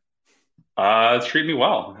treating you? It's treating me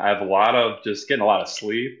well. I have getting a lot of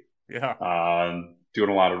sleep. Yeah. Doing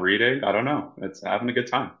a lot of reading. I don't know. It's having a good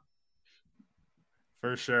time.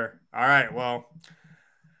 For sure. All right. Well,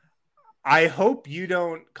 I hope you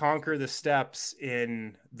don't conquer the steps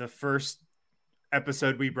in the first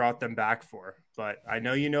episode we brought them back for, but I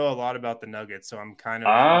know you know a lot about the Nuggets, so I'm kind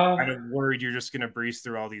of worried you're just going to breeze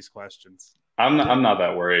through all these questions. I'm not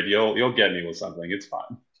that worried. You'll get me with something. It's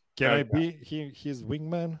fine. Can I be his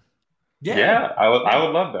wingman? Yeah, I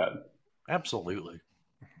would love that. Absolutely.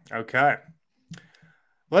 Okay.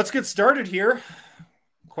 Let's get started here.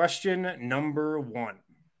 Question number 1.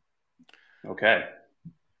 Okay.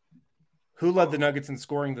 Who led the Nuggets in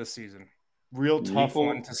scoring this season? Real tough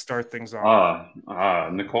one to start things off.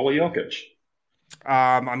 Nikola Jokic.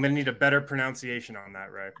 I'm going to need a better pronunciation on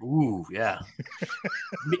that, right? Ooh, yeah.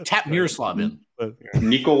 Tap Miroslav in.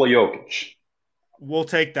 Nikola Jokic. We'll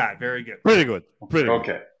take that. Very good. Pretty good.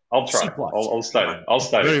 Okay. I'll try. I'll study. I'll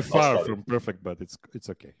study. Very far from perfect, but it's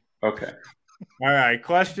okay. Okay. All right.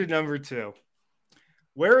 Question number 2.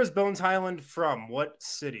 Where is Bones Hyland from? What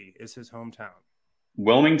city is his hometown?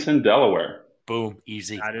 Wilmington, Delaware. Boom.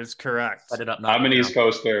 Easy. That is correct. Set it up. I'm an East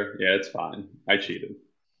Coaster. Yeah, it's fine. I cheated.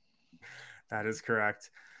 That is correct.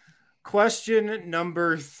 Question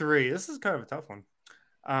number 3. This is kind of a tough one.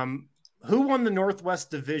 Who won the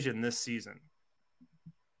Northwest Division this season?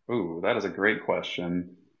 Ooh, that is a great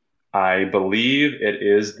question. I believe it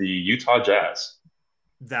is the Utah Jazz.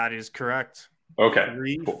 That is correct. Okay.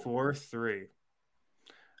 3-4-3.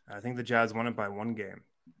 I think the Jazz won it by 1 game.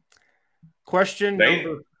 Question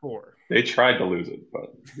number 4. They tried to lose it,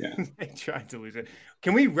 but yeah. They tried to lose it.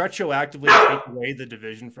 Can we retroactively take away the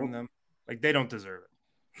division from them? Like, they don't deserve it.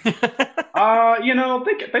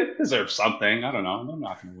 They deserve something. I don't know. They're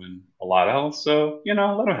not going to win a lot else, so let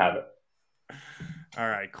them have it. All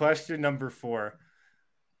right. Question number 4.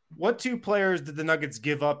 What 2 players did the Nuggets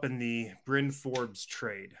give up in the Bryn Forbes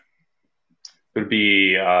trade? It would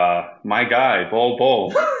be my guy,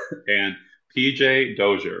 Bol, and PJ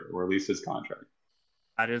Dozier, or at least his contract.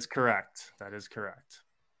 That is correct.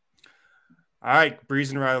 All right.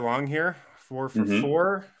 Breezing right along here. 4 for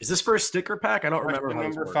 4. Is this for a sticker pack? I don't remember.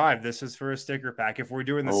 Number 5. This is for a sticker pack. If we're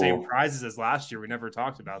doing the same prizes as last year, we never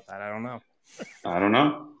talked about that. I don't know.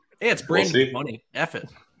 Hey, it's Brandon's money. F it.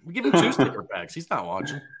 We give him 2 sticker packs. He's not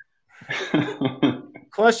watching.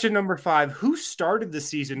 Question number 5. Who started the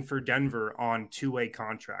season for Denver on 2-way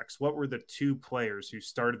contracts? What were the 2 players who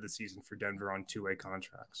started the season for Denver on 2-way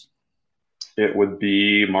contracts? It would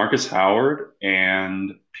be Marcus Howard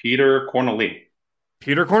and Peter Corneli.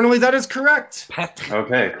 Peter Corneli, that is correct.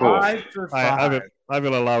 Okay, cool. 5 for 5. I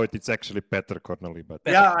will allow it. It's actually Petr Corneli, but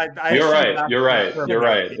yeah, you're right.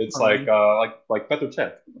 It's like Petr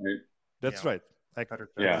Cech, right? That's right.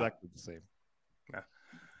 Exactly the same. Yeah.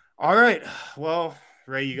 All right. Well,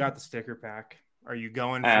 Ray, you got the sticker pack. Are you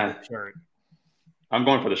going for the shirt? I'm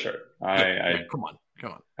going for the shirt. I come on.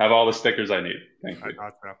 Have all the stickers I need. Thank you. I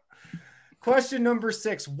thought so. Question number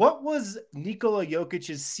 6. What was Nikola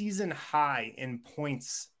Jokic's season high in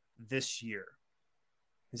points this year?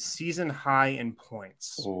 His season high in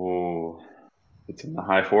points. Oh, it's in the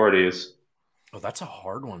high 40s. Oh, that's a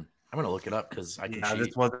hard one. I'm going to look it up because I can cheat.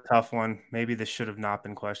 This was a tough one. Maybe this should have not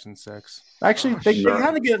been question 6. Actually, they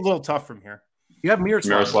kind of get a little tough from here. You have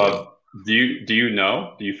Miroslav, do you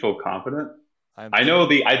know? Do you feel confident? I know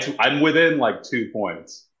I'm within like 2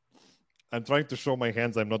 points. I'm trying to show my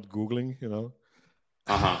hands. I'm not Googling,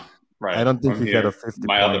 Right. I don't think he had a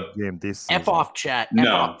 50-point game this season. F off chat. F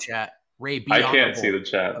off chat. Ray, be I can't see the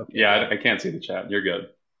chat. Okay, yeah, I can't see the chat. You're good.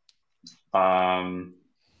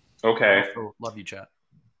 Okay. Love you, chat.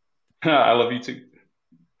 I love you too.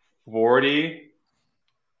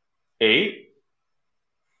 48.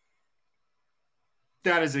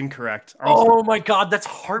 That is incorrect. Oh my God, that's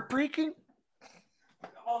heartbreaking.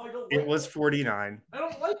 Oh, it was 49. I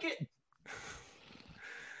don't like it.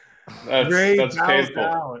 That's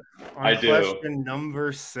painful. I do. Question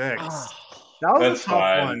number 6. That was a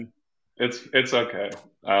tough one. It's okay.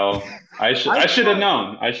 I should have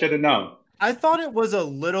known. I thought it was a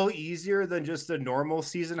little easier than just a normal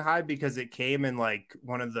season high because it came in like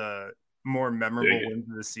one of the more memorable wins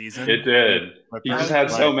of the season. It did. He just had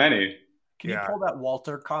so many. Can you pull that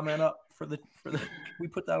Walter comment up for the? Can we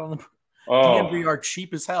put that on the? DNVR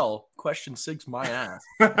cheap as hell. Question 6, my ass.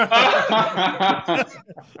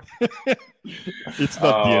 It's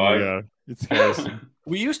not DNVR. It's Harrison.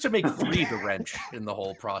 We used to make 3 the wrench in the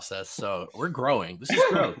whole process, so we're growing. This is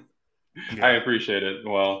growth. Yeah. I appreciate it.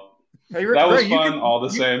 Well, that was fun all the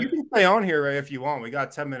same. You can stay on here, Ray, if you want. We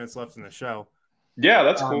got 10 minutes left in the show. Yeah,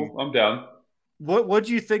 that's cool. I'm down. What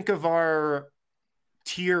do you think of our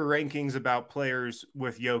tier rankings about players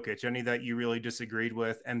with Jokic? Any that you really disagreed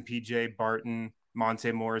with? MPJ, Barton,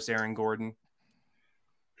 Monte Morris, Aaron Gordon?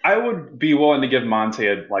 I would be willing to give Monte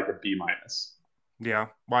a B-. Yeah.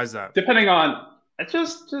 Why is that? Depending on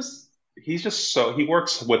he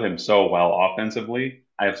works with him so well offensively.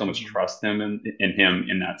 I have so much trust in him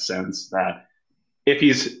in that sense that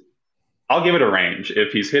I'll give it a range.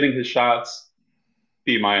 If he's hitting his shots,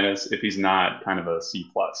 B-. If he's not, kind of a C+,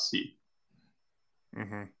 C.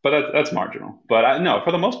 Mm-hmm. But that's marginal. But no,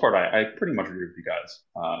 for the most part, I pretty much agree with you guys.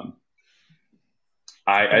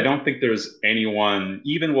 I don't think there's anyone,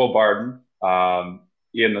 even Will Barton,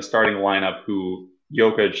 in the starting lineup who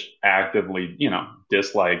Jokic actively,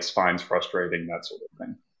 dislikes, finds frustrating, that sort of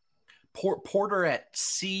thing. Porter at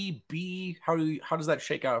C, B. How does that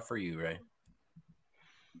shake out for you, Ray?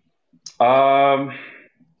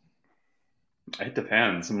 It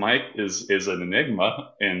depends. Mike is an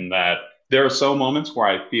enigma in that there are so moments where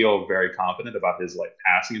I feel very confident about his like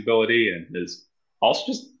passing ability and his also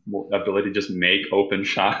just ability to just make open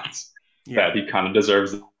shots that he kind of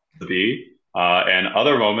deserves to be. And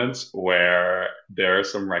other moments where there are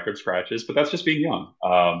some record scratches, but that's just being young.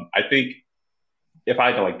 I think if I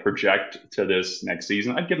had to like project to this next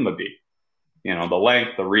season, I'd give him a B. You know, the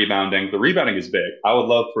length, the rebounding is big. I would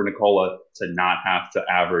love for Nikola to not have to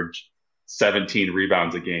average 17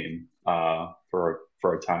 rebounds a game for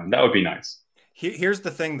a time. That would be nice. Here's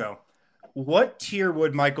the thing, though. What tier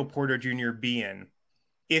would Michael Porter Jr. be in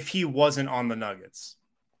if he wasn't on the Nuggets?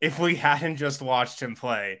 If we hadn't just watched him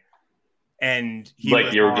play, and he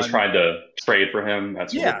like you were just trying to trade for him,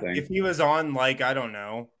 that sort of thing. If he was on, like, I don't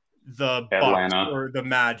know, the Atlanta Bucks or the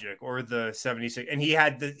Magic or the 76, and he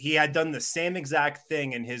had done the same exact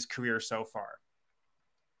thing in his career so far.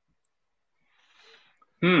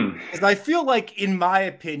 Because I feel like, in my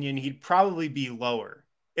opinion, he'd probably be lower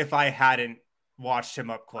if I hadn't watched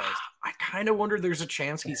him up close. I kind of wonder there's a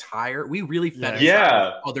chance he's higher. We really other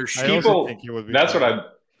people. That's what I.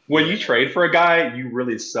 When you trade for a guy, you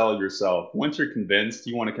really sell yourself. Once you're convinced,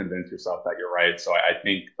 you want to convince yourself that you're right. So I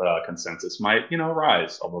think the consensus might,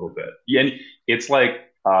 rise a little bit. Yeah, and it's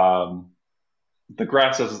like the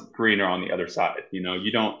grass is greener on the other side.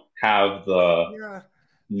 You don't have the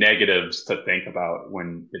negatives to think about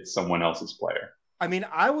when it's someone else's player. I mean,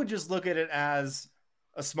 I would just look at it as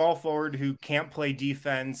a small forward who can't play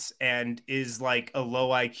defense and is like a low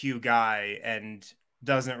IQ guy and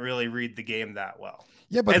doesn't really read the game that well.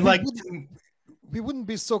 Yeah, but we wouldn't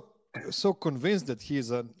be so convinced that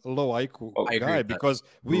he's a low IQ guy because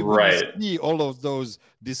we would see all of those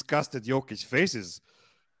disgusted Jokic faces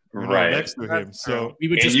next to him. So we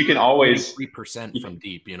would just you can always 3% from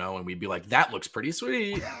deep, and we'd be like, that looks pretty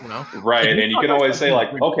sweet, Right, and you can always say like,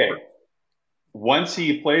 okay, once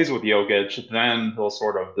he plays with Jokic, then he'll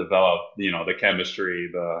sort of develop, the chemistry,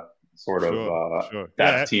 the sort of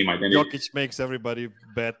that team identity. Jokic makes everybody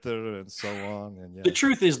better and so on. And the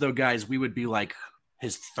truth is, though, guys, we would be like,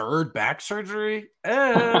 his third back surgery?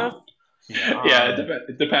 It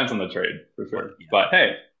depends on the trade, for sure. Yeah. But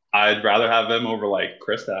hey, I'd rather have him over like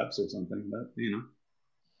Kristaps or something. That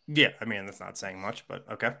Yeah, I mean, that's not saying much, but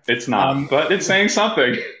okay. It's not, but it's saying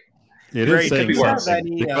something. It is saying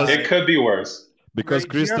something. It could be worse. Because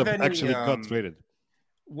Kristaps actually got traded.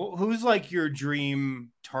 Who's like your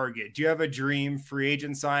dream target? Do you have a dream free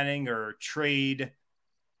agent signing or trade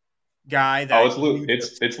guy?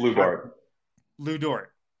 It's Lou Dort. Lou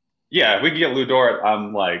Dort. Yeah, if we can get Lou Dort,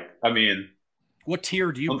 what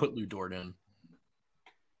tier do you put Lou Dort in?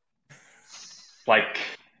 Like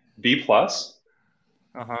B+.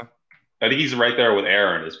 I think he's right there with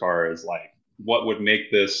Aaron as far as like what would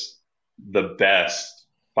make this the best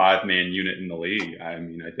 5-man unit in the league. I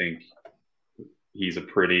mean, I think he's a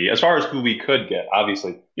pretty, as far as who we could get,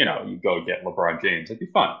 obviously, you go get LeBron James, it'd be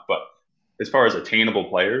fun. But as far as attainable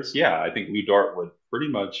players, I think Lou Dort would pretty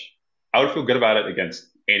much, I would feel good about it against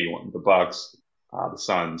anyone, the Bucks, the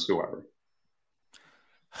Suns, whoever.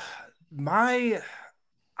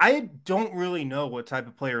 I don't really know what type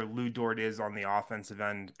of player Lou Dort is on the offensive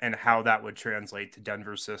end and how that would translate to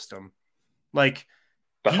Denver's system. But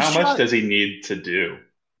how much does he need to do?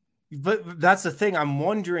 But that's the thing. I'm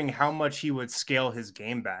wondering how much he would scale his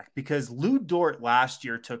game back because Lou Dort last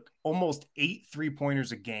year took almost 8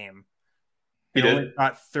 3-pointers a game. He only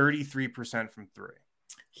got 33% from 3.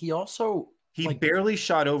 He barely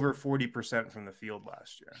shot over 40% from the field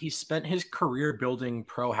last year. He spent his career building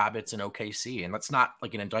pro habits in OKC, and that's not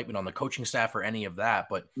like an indictment on the coaching staff or any of that.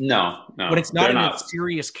 But no, but it's not a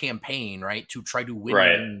serious campaign, right? To try to win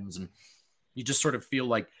games, and you just sort of feel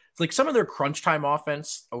like. It's like some of their crunch time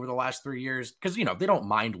offense over the last 3 years, because, they don't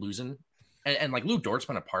mind losing. And like Lou Dort's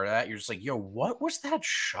been a part of that. You're just like, yo, what was that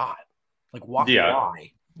shot? Like,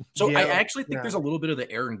 why? So I actually think there's a little bit of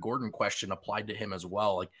the Aaron Gordon question applied to him as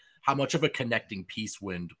well. Like, how much of a connecting piece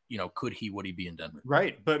would he be in Denver?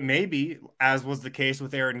 Right. But maybe, as was the case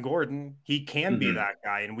with Aaron Gordon, he can be that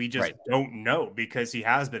guy. And we just don't know because he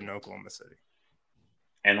has been in Oklahoma City.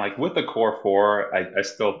 And like with the core 4, I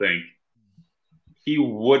still think he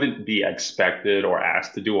wouldn't be expected or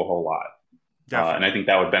asked to do a whole lot. And I think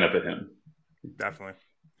that would benefit him. Definitely.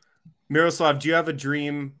 Miroslav, do you have a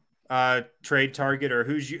dream trade target, or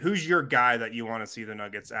who's your guy that you want to see the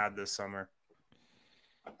Nuggets add this summer?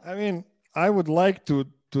 I mean, I would like to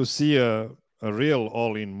see a real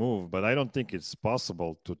all-in move, but I don't think it's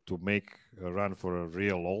possible to make a run for a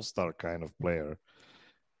real all-star kind of player.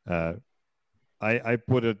 I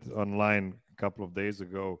put it online a couple of days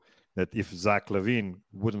ago that if Zach LaVine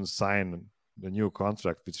wouldn't sign the new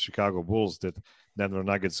contract with Chicago Bulls, that Denver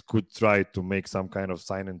Nuggets could try to make some kind of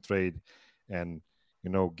sign and trade and,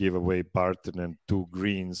 give away Barton and 2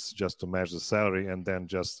 greens just to match the salary, and then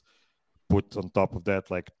just put on top of that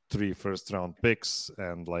like 3 first-round picks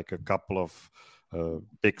and like a couple of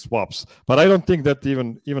pick swaps. But I don't think that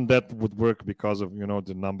even that would work because of,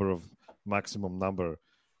 the number of maximum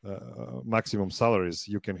salaries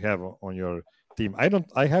you can have on your team.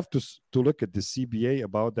 I have to look at the CBA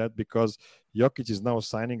about that, because Jokic is now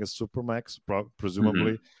signing a supermax,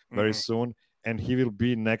 presumably very soon, and he will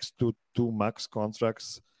be next to 2 max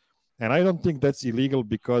contracts. And I don't think that's illegal,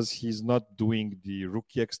 because he's not doing the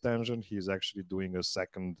rookie extension. He's actually doing a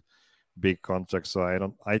second big contract. So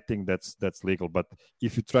I think that's legal. But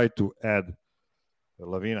if you try to add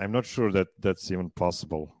Levine, I'm not sure that that's even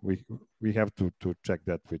possible. We have to check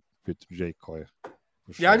that with Jay Coy.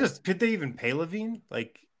 Sure. Yeah, could they even pay Levine?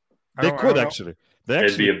 Like, they could actually. They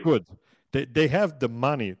actually could. They have the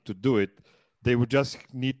money to do it. They would just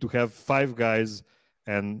need to have 5 guys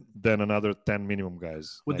and then another 10 minimum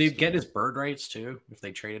guys. Would they get his bird rights too if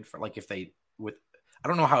they traded for, like, I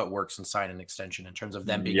don't know how it works and sign an extension in terms of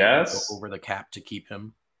them being able to go over the cap to keep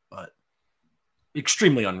him, but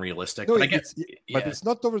extremely unrealistic. No, but I guess, but it's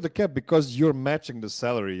not over the cap because you're matching the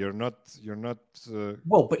salary. You're not.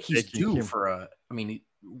 Well, but he's due for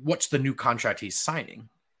what's the new contract he's signing?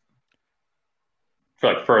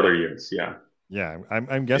 For like further years, yeah. Yeah,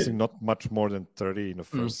 I'm guessing not much more than 30 in the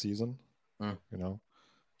first season.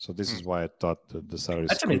 So this is why I thought the salary.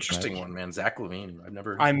 That's an interesting one, man. Zach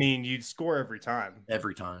LaVine. You'd score every time.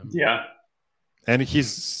 Every time. Yeah. And he's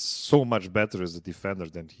so much better as a defender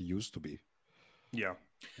than he used to be. Yeah.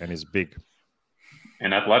 And he's big.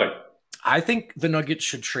 And athletic. I think the Nuggets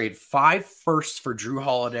should trade 5 firsts for Drew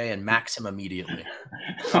Holiday and max him immediately.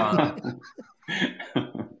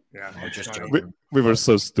 Yeah, just we were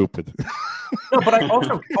so stupid. No, but I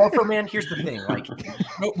also, man, here's the thing. Like,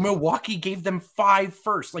 Milwaukee gave them 5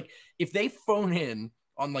 firsts. Like, if they phone in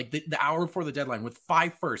on like the hour before the deadline with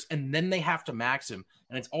 5 firsts, and then they have to max him,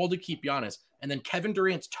 and it's all to keep Giannis, and then Kevin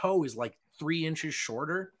Durant's toe is like 3 inches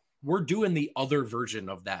shorter, we're doing the other version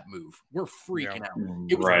of that move. We're freaking out.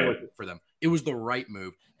 It was worth it for them. It was the right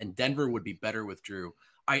move, and Denver would be better with Drew.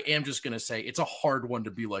 I am just going to say it's a hard one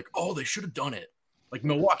to be like, oh, they should have done it. Like,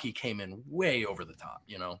 Milwaukee came in way over the top,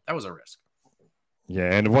 That was a risk.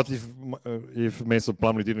 Yeah, and what if Mason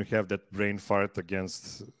Plumlee didn't have that brain fart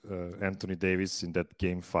against Anthony Davis in that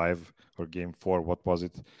Game 5 or Game 4? What was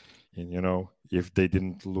it? And, if they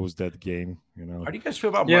didn't lose that game, How do you guys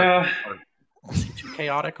feel about Marcus? Was he too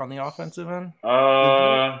chaotic on the offensive end?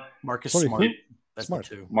 Marcus Smart. That's Smart.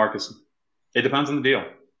 the 2. Marcus. It depends on the deal.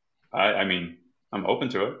 I'm open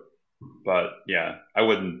to it. But yeah, I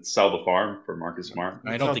wouldn't sell the farm for Marcus Smart.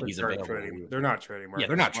 I don't think he's available. They're not trading.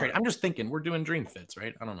 They're not trading. I'm just thinking we're doing dream fits,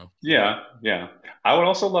 right? I don't know. Yeah. I would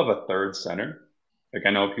also love a third center. Like, I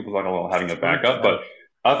know people talk about having a backup, but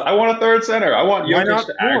I want a third center. I want Jokic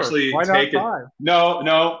to actually take it.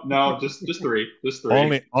 No, just 3. Just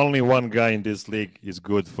 3. Only one guy in this league is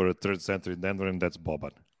good for a third center in Denver, and that's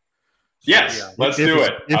Boban. Yes, let's do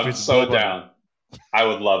it. I'm so down. I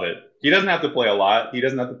would love it. He doesn't have to play a lot. He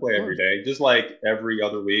doesn't have to play every day. Just like every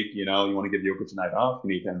other week, you want to give Jokic a night off. You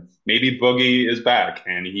need him. Maybe Boogie is back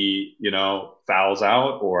and he, fouls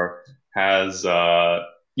out or has, I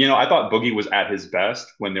thought Boogie was at his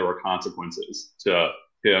best when there were consequences to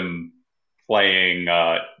him playing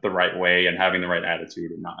the right way and having the right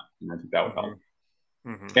attitude or not. And I think that would help.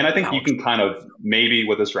 Mm-hmm. And I think you can kind of, maybe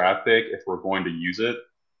with this draft pick, if we're going to use it,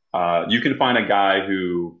 you can find a guy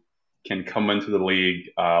who can come into the league,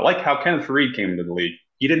 like how Kenneth Faried came into the league.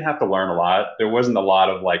 He didn't have to learn a lot. There wasn't a lot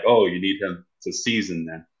of like, oh, you need him to season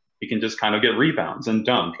then. He can just kind of get rebounds and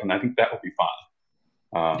dunk, and I think that would be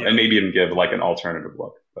fun. And maybe even give like an alternative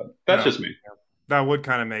look. But that's just me. That would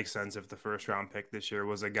kind of make sense if the first round pick this year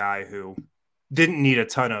was a guy who didn't need a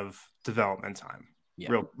ton of development time. Yeah.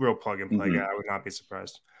 Real plug and play guy. I would not be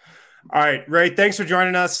surprised. All right, Ray, thanks for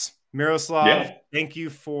joining us. Miroslav, thank you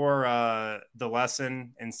for the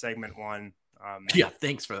lesson in segment 1.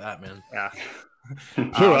 Thanks for that, man. Yeah.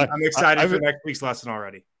 Sure, I'm excited for next week's lesson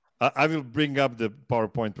already. I will bring up the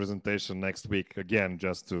PowerPoint presentation next week again,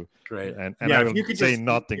 just to and I will say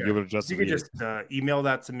nothing. You will just email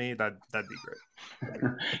that to me. That'd be great.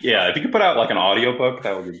 Yeah, if you could put out like an audiobook,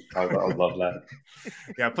 that would be. I would love that.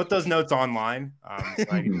 Yeah, put those notes online so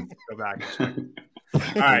I can go back. All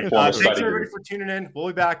right. Thanks everybody for tuning in. We'll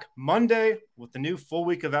be back Monday with the new full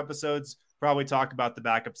week of episodes. Probably talk about the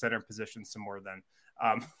backup center position some more then.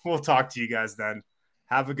 We'll talk to you guys then.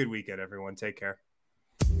 Have a good weekend, everyone. Take care.